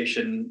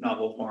dissertation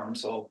novel form,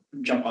 so I'll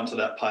jump onto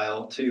that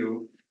pile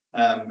too.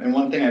 And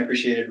one thing I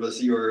appreciated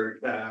was your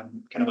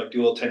kind of like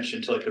dual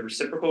attention to like the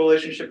reciprocal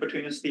relationship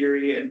between his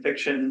theory and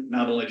fiction,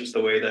 not only just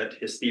the way that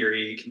his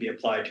theory can be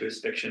applied to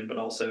his fiction, but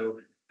also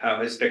how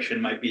his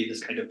fiction might be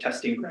this kind of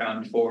testing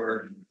ground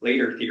for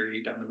later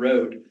theory down the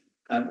road,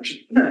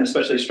 which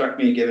especially struck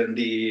me given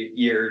the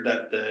year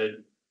that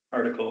the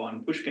article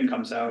on Pushkin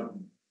comes out,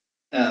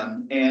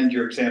 and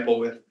your example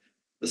with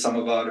the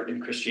Samovar in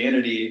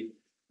Christianity,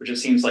 which it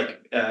seems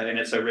like in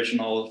its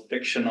original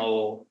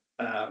fictional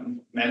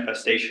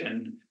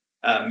manifestation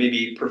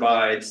maybe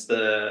provides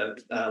the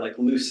like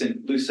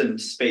loosened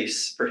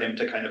space for him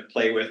to kind of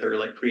play with or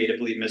like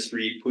creatively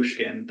misread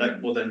Pushkin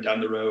that will then down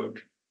the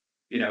road,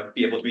 you know,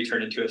 be able to be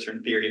turned into a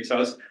certain theory. So I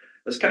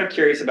was kind of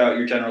curious about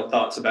your general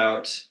thoughts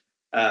about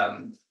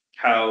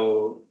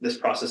how this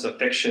process of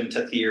fiction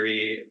to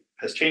theory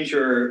has changed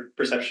your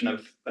perception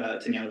of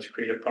Tynianov's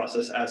creative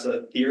process as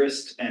a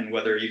theorist, and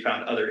whether you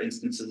found other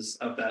instances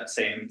of that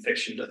same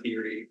fiction to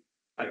theory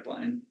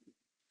pipeline.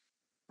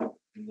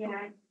 Yeah,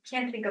 I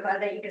can't think of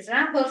other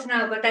examples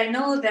now, but I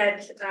know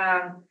that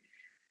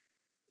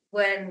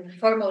when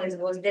formalism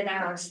was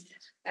denounced,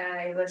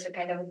 it was a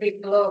kind of a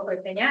big blow for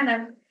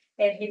Tynianov,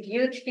 and he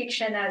viewed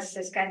fiction as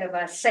this kind of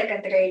a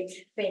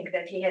second-rate thing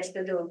that he has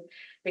to do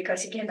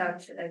because he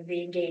cannot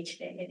be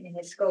engaged in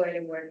his scholarly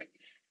work.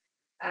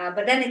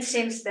 But then it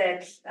seems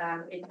that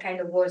it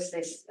kind of was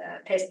this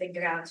testing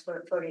grounds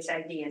for his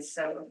ideas.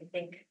 So I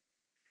think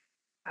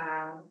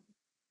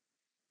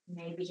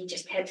maybe he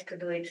just had to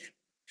do it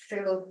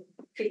through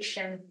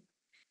fiction.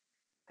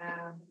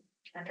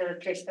 until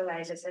it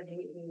crystallizes and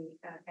he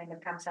kind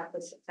of comes up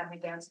with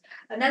something else.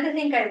 Another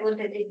thing I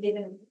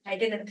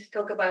didn't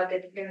talk about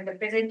it during the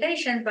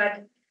presentation,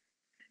 but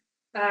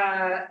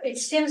it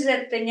seems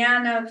that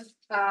Tynianov,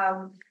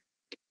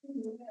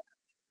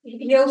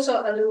 he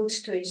also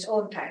alludes to his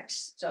own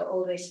times. So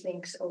all these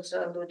things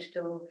also allude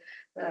to,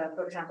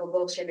 for example,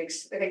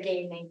 Bolsheviks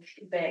regaining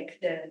back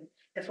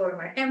the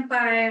former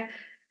empire,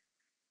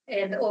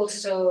 and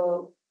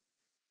also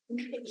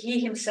he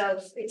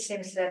himself, it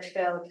seems, that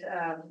felt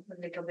a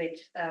little bit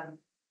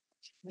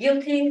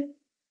guilty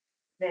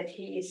that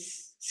he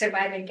is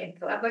surviving and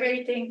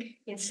collaborating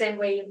in the same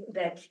way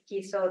that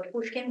he thought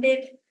Pushkin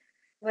did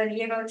when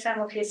he wrote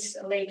some of his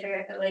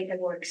later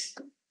works.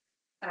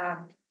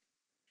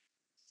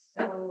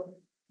 So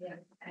yeah,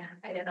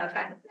 I don't know if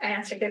I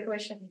answered the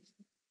question.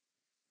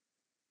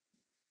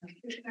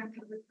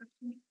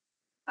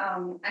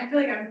 I feel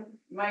like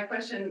my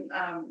question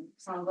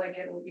sounds like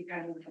it will be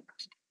kind of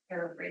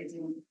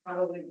paraphrasing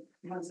probably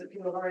ones that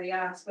people have already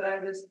asked, but I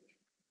was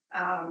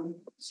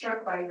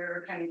struck by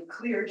your kind of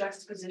clear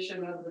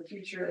juxtaposition of the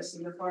futurists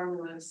and the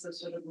formalists, the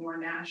sort of more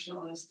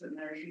nationalist in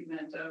their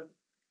treatment of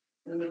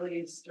the Middle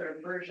East or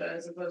Persia,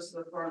 as opposed to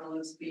the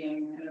formalists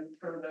being kind of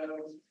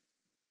proto,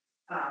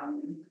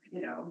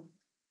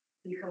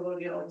 the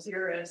colonial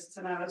theorists.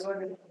 And I was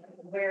wondering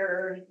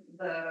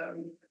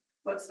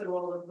what's the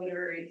role of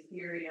literary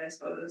theory, I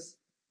suppose.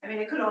 I mean,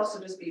 it could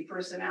also just be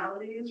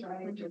personalities,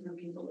 right? Different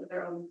people with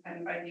their own kind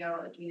of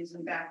ideologies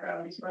and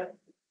backgrounds, but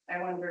I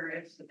wonder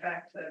if the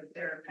fact that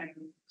they're kind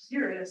of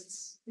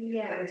theorists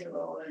plays a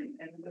role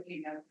in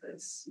looking at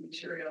this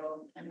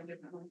material in a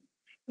different way.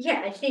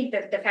 Yeah, I think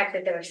that the fact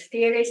that there were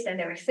theorists and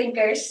there were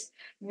thinkers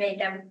made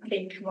them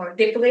think more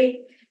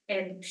deeply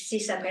and see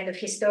some kind of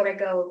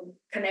historical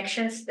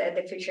connections that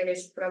the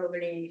futurists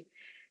probably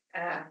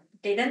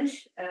didn't.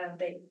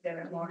 They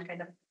were more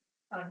kind of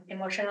on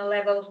emotional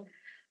level.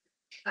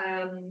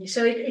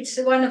 So it's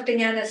one of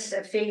Tynianov's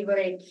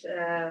favorite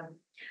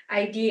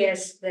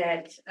ideas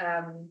that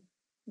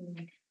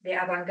the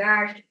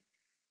avant-garde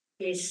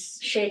is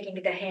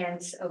shaking the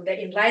hands of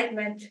the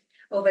Enlightenment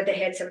over the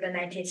heads of the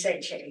 19th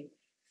century.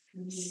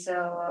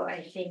 So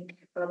I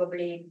think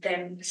probably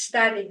them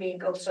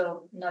studying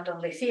also not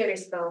only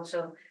theorists, but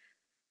also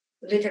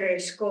literary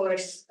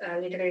scholars,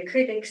 literary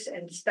critics,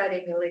 and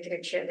studying the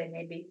literature, they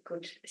maybe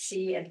could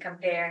see and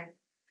compare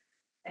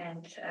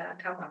and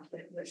come up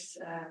with those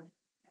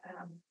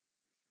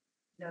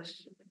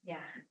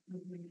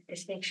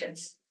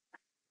distinctions.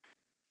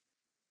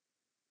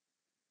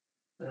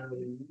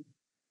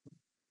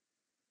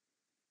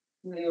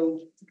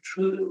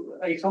 True.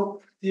 I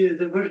hope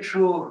the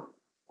virtual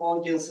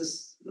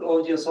audience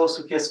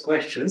also has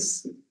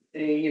questions.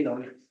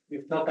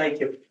 If not, I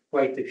have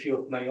quite a few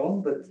of my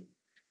own, but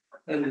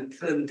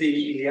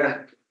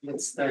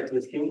let's start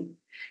with him.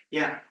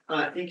 Yeah,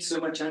 thank you so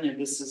much, Anya.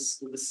 This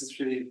is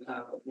really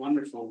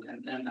wonderful,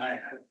 and I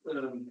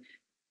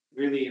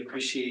really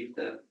appreciate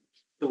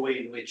the way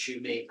in which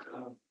you make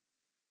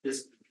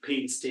this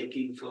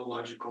painstaking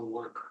philological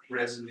work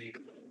resonate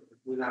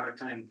with our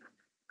time.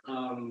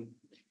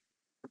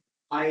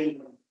 I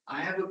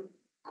have a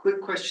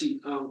quick question.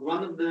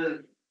 One of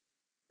the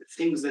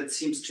things that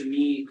seems to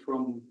me,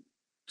 from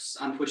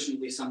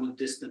unfortunately somewhat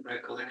distant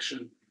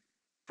recollection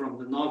from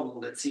the novel,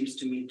 that seems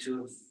to me to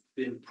have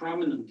been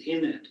prominent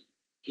in it,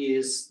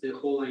 is the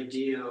whole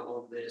idea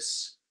of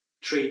this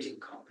trading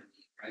company,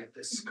 right?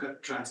 This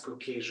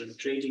Transcaucasian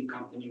trading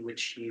company,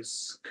 which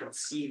he's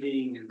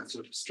conceiving and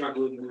sort of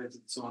struggling with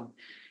and so on.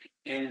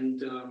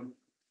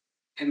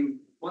 And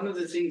one of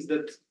the things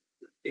that,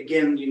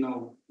 again,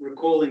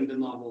 recalling the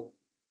novel,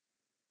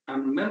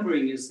 I'm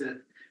remembering is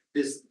that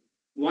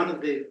one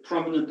of the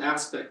prominent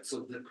aspects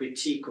of the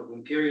critique of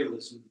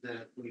imperialism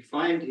that we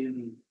find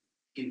in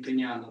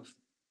Tynianov,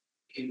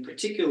 in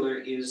particular,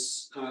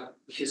 is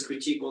his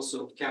critique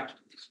also of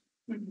capitalism,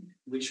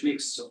 which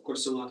makes, of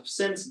course, a lot of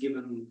sense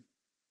given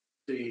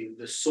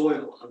the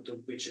soil out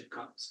of which it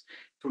comes.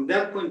 From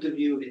that point of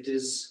view, it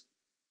is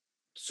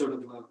sort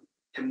of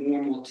a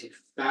more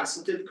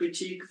multifaceted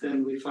critique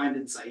than we find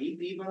in Said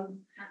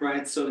even,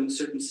 right? So in a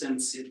certain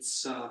sense,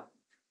 it's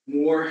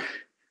more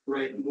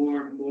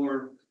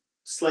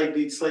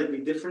slightly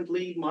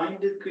differently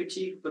minded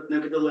critique, but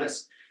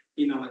nevertheless,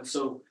 and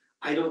so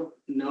I don't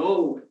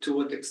know to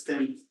what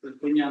extent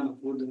Tynianov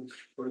would have,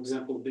 for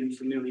example, been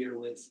familiar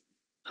with,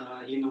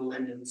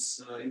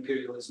 Lenin's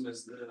imperialism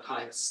as the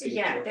highest state.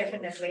 Yeah,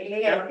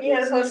 definitely. Yeah, he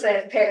has also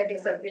a parody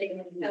of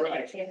Lenin.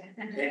 Right.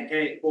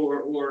 Yeah.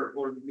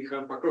 Or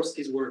Mikhail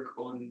Pokrovsky's work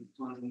on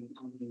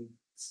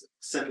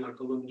settler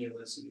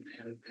colonialism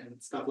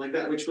and stuff like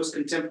that, which was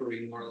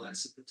contemporary more or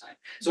less at the time.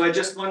 So I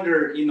just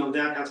wonder,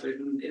 that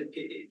aspect.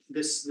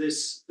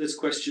 This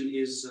question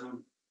is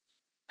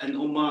an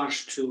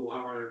homage to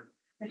our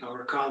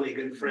colleague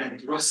and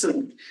friend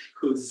Russell,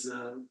 whose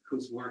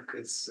work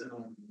is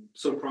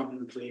so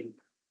prominently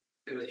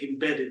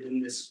embedded in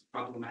this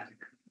problematic.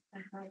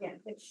 Yeah,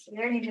 it's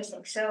very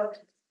interesting. So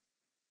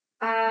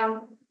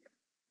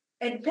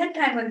At that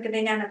time, when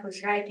Aydinyan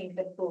was writing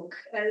the book,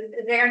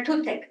 there are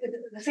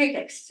three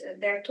texts.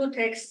 There are two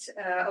texts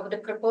of the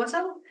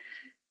proposal,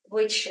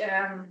 which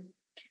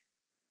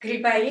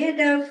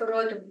Griboedov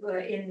wrote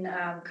in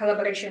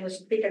collaboration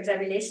with Peter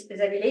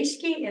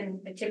Zavileyski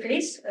in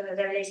Tiflis.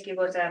 Zavileyski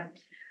was a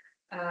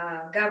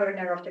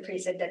governor of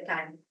Tiflis at that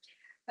time,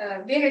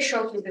 very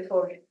shortly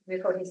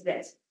before his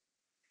death.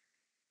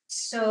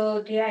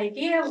 So the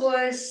idea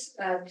was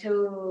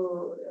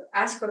to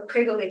ask for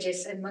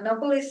privileges and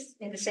monopolies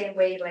in the same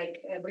way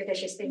like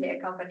British East India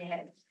Company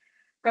had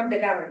from the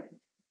government.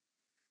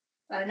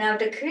 Now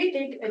the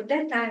critic, at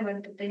that time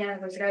when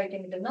Tynianov was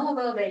writing the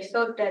novel, they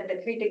thought that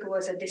the critic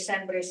was a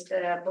Decembrist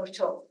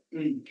Burtsov.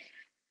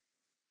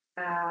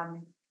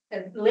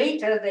 And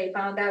later they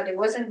found out it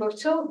wasn't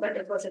Burtsov, but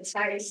it was a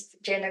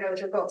Tsarist General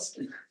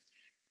Zhukovsky.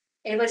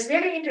 It was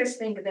very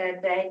interesting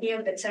that the idea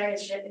of the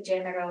Tsarist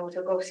General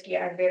Zhukovsky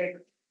are very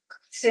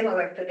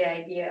similar to the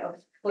idea of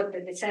what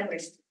the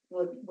Decembrists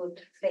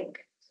would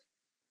think.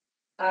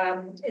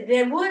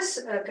 There was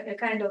a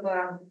kind of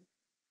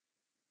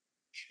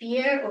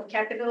fear of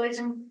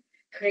capitalism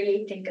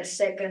creating a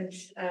second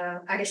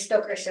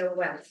aristocracy of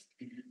wealth,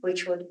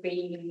 which would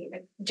be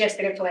just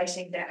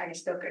replacing the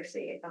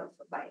aristocracy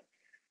by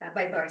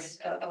birth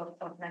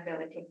of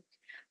nobility.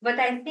 But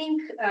I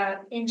think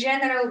in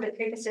general, the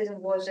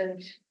criticism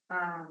wasn't,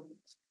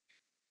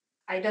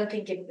 I don't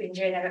think in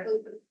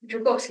general,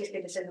 Zhukovsky's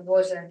criticism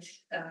wasn't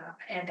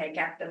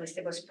anti-capitalist,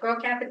 it was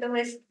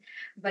pro-capitalist,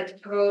 but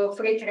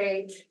pro-free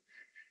trade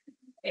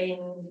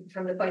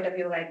from the point of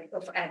view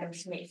of Adam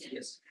Smith.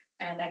 Yes.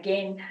 And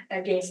again,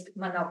 against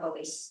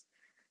monopolies.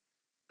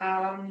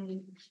 I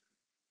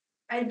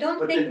don't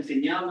But think...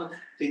 then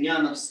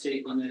Tynyanov's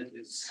take on it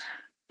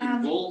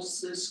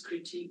involves this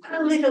critique?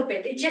 A little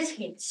bit, it just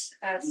hints.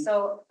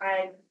 So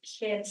I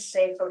can't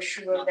say for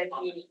sure that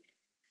he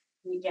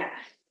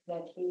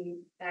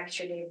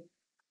actually...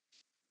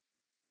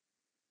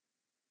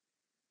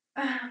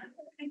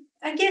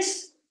 I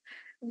guess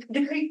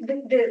the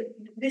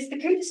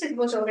criticism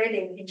was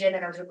already in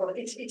General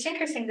Zhukovsky. It's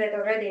interesting that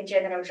already in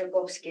General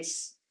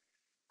Zhukovsky's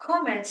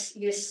comments,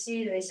 you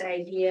see this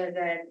idea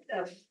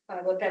that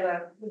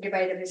whatever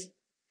Griboedov is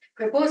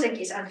proposing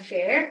is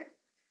unfair.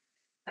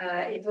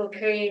 It will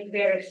create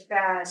very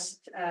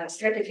fast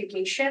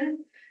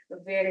stratification,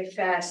 very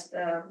fast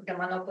the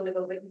monopoly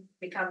will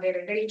become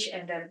very rich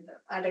and then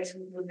others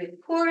will be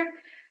poor.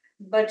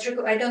 But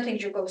I don't think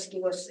Zhukovsky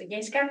was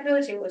against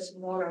capitalism. It was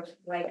more of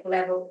like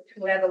level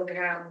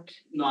ground.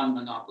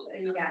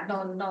 Non-monopoly. Yeah,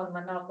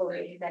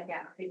 non-monopoly,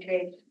 free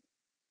trade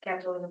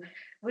capitalism.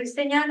 With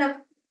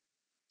Tynianov,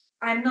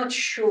 I'm not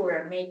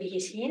sure. Maybe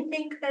he's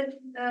hinting that,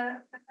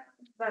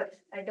 but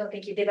I don't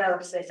think he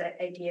develops this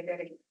idea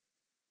very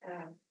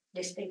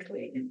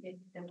distinctly in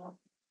the novel.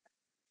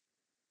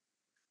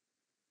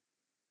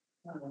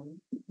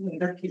 In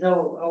that case,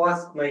 I'll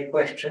ask my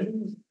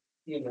question,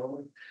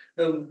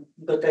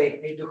 but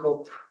I do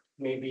hope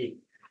maybe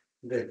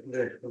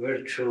the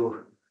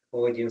virtual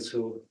audience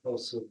will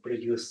also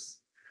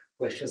produce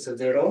questions of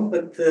their own.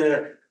 But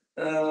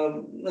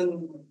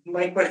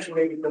my question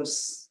maybe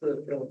comes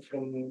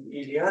from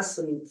Ilyas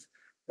and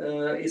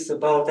is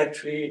about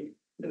actually,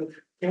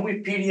 can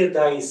we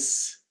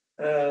periodize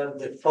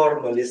the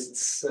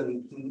formalists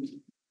and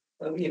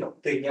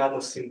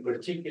Tynianovs in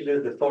particular,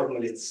 the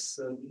formalists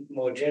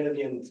more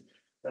generally,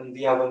 and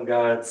the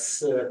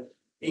avant-garde's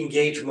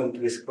engagement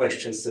with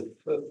questions of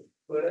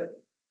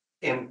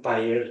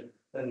empire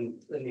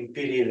and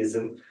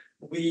imperialism.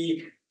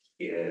 We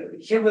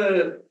have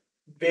a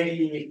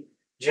very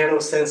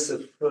general sense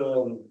of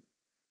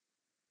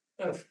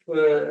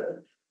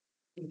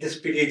this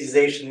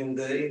periodization in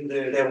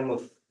the realm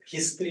of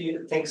history,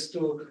 thanks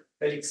to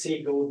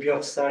Alexei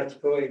Golubyov's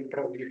article. I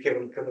probably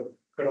haven't come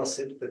across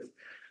it, but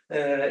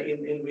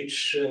in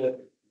which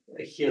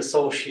he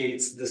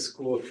associates the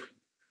school of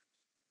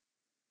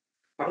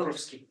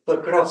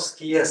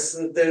Pokrovsky, yes,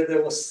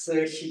 there was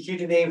he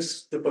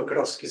renames the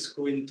Pokrovsky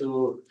school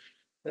into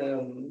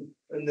an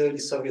early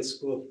Soviet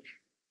school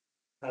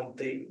of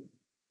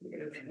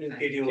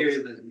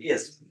anti-imperialism.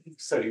 Yes,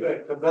 sorry,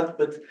 I forgot,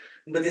 but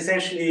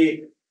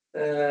essentially,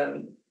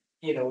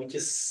 it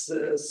is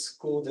a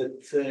school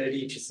that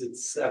reaches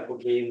its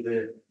apogee in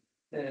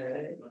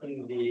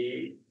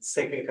the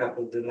second half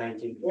of the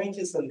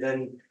 1920s, and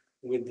then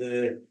with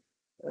the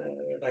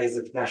rise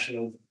of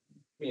national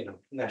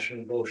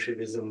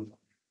Bolshevism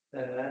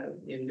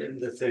in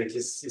the 30s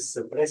is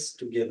suppressed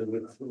together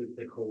with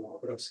the whole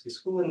Pokrovsky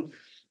school.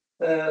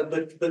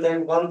 But I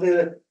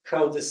wonder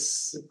how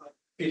this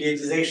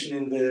periodization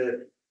in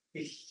the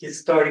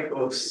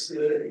historical,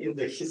 in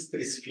the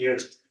history sphere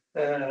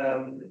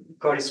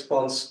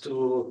corresponds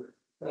to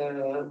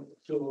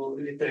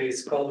literary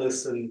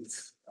scholars and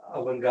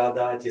avant-garde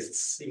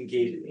artists'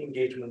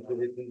 engagement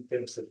with it in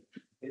terms of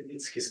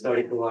its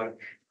historical arc.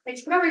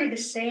 It's probably the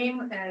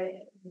same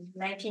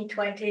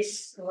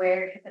 1920s,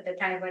 where at the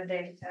time when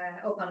they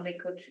openly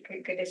could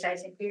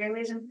criticize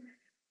imperialism.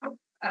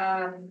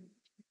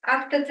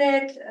 After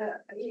that,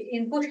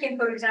 in Pushkin,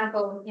 for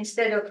example,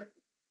 instead of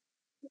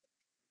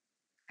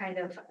kind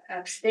of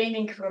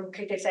abstaining from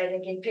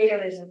criticizing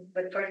imperialism,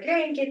 but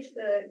portraying it,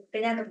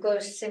 Tynianov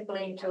goes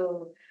simply into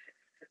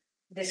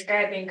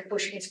describing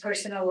Pushkin's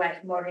personal life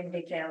more in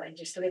detail and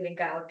just leaving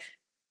out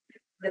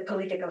the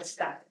political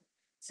stuff.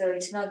 So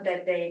it's not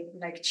that they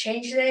like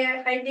change their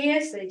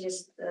ideas; they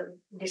just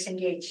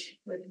disengage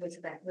with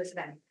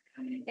them.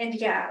 And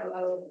yeah,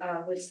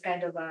 with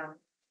kind of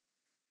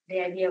the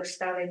idea of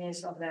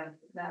Stalinism, of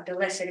the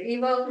lesser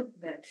evil,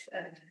 that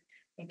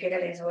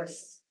imperialism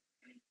was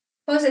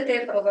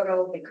positive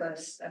overall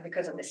because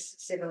of this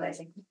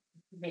civilizing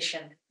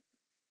mission.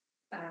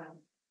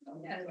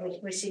 And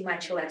we see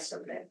much less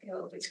of that,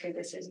 of its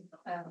criticism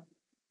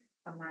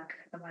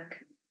among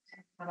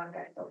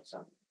avant-garde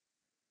also.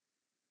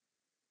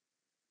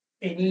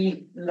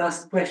 Any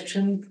last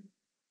question?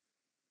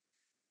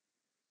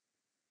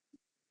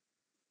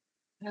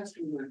 That's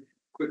a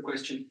quick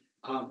question.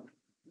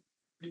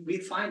 Do we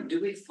find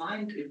if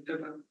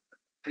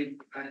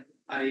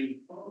I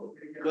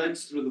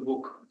glanced through the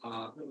book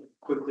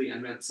quickly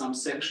and read some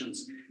sections,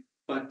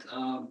 but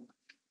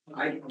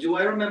do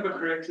I remember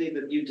correctly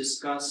that you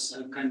discuss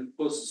a kind of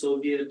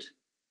post-Soviet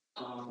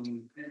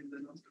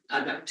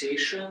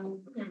adaptation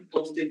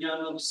of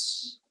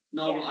Tynyanov's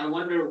novel? I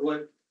wonder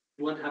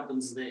what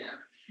happens there.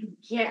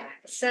 Yeah.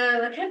 So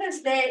what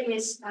happens there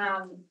is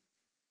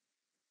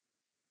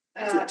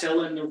Is it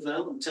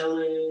telenovela?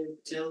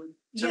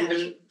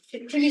 Television?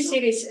 TV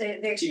series.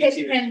 There's TV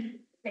series. 10,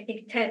 I think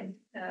 10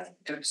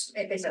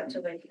 episodes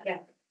of it.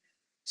 Yeah.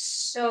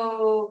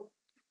 So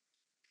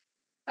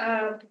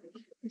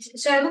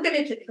I look at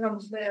it from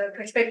the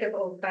perspective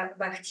of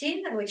Bakhtin,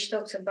 which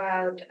talks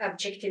about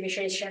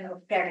objectivization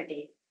of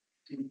parody.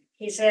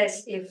 He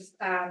says if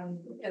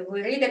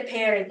we read a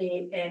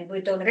parody and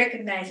we don't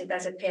recognize it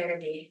as a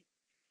parody,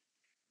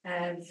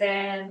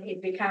 then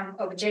it becomes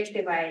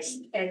objectivized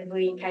and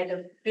we kind of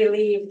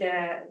believe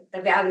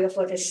the value of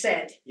what is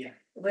said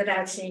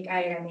without seeing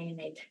irony in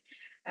it.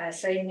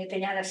 So in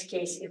Tynyanov's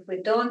case, if we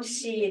don't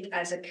see it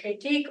as a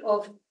critique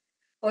of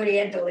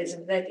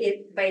Orientalism, that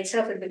it by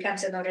itself it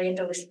becomes an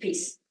Orientalist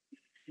piece.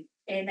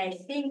 And I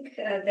think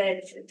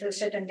that to a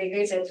certain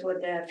degree that's what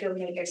the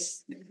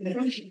filmmakers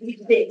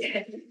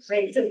did.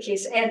 They took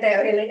his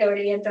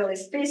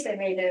anti-Orientalist piece and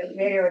made a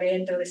very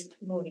Orientalist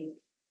movie.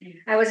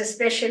 I was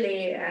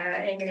especially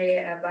angry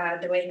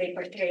about the way they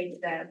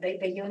portrayed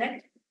the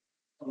eunuch.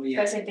 Oh,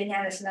 yeah. Because in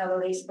Tynyanov's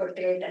novel he's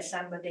portrayed as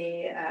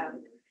somebody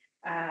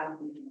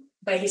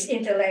by his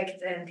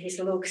intellect and his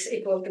looks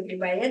equal to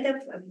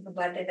Griboedov,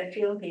 but in the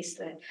film he's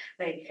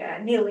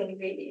kneeling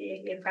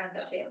in front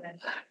of him.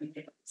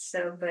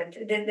 So, but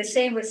then the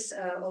same with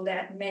all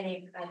that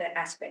many other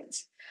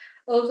aspects.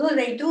 Although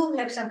they do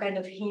have some kind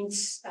of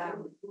hints.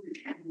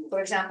 For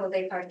example,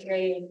 they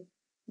portray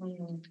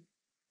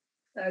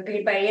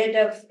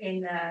Griboedov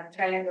in a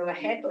triangular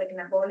head like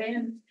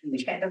Napoleon,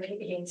 which kind of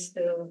hints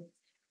to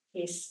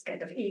his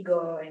kind of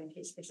ego and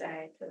his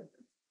desire to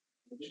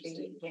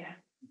be,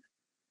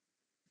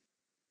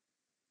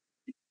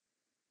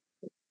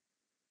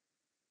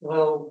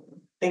 Well,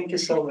 thank you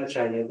so much,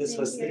 Anya. This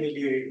was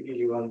really,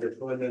 really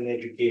wonderful and an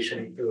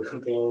education to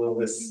all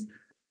of us.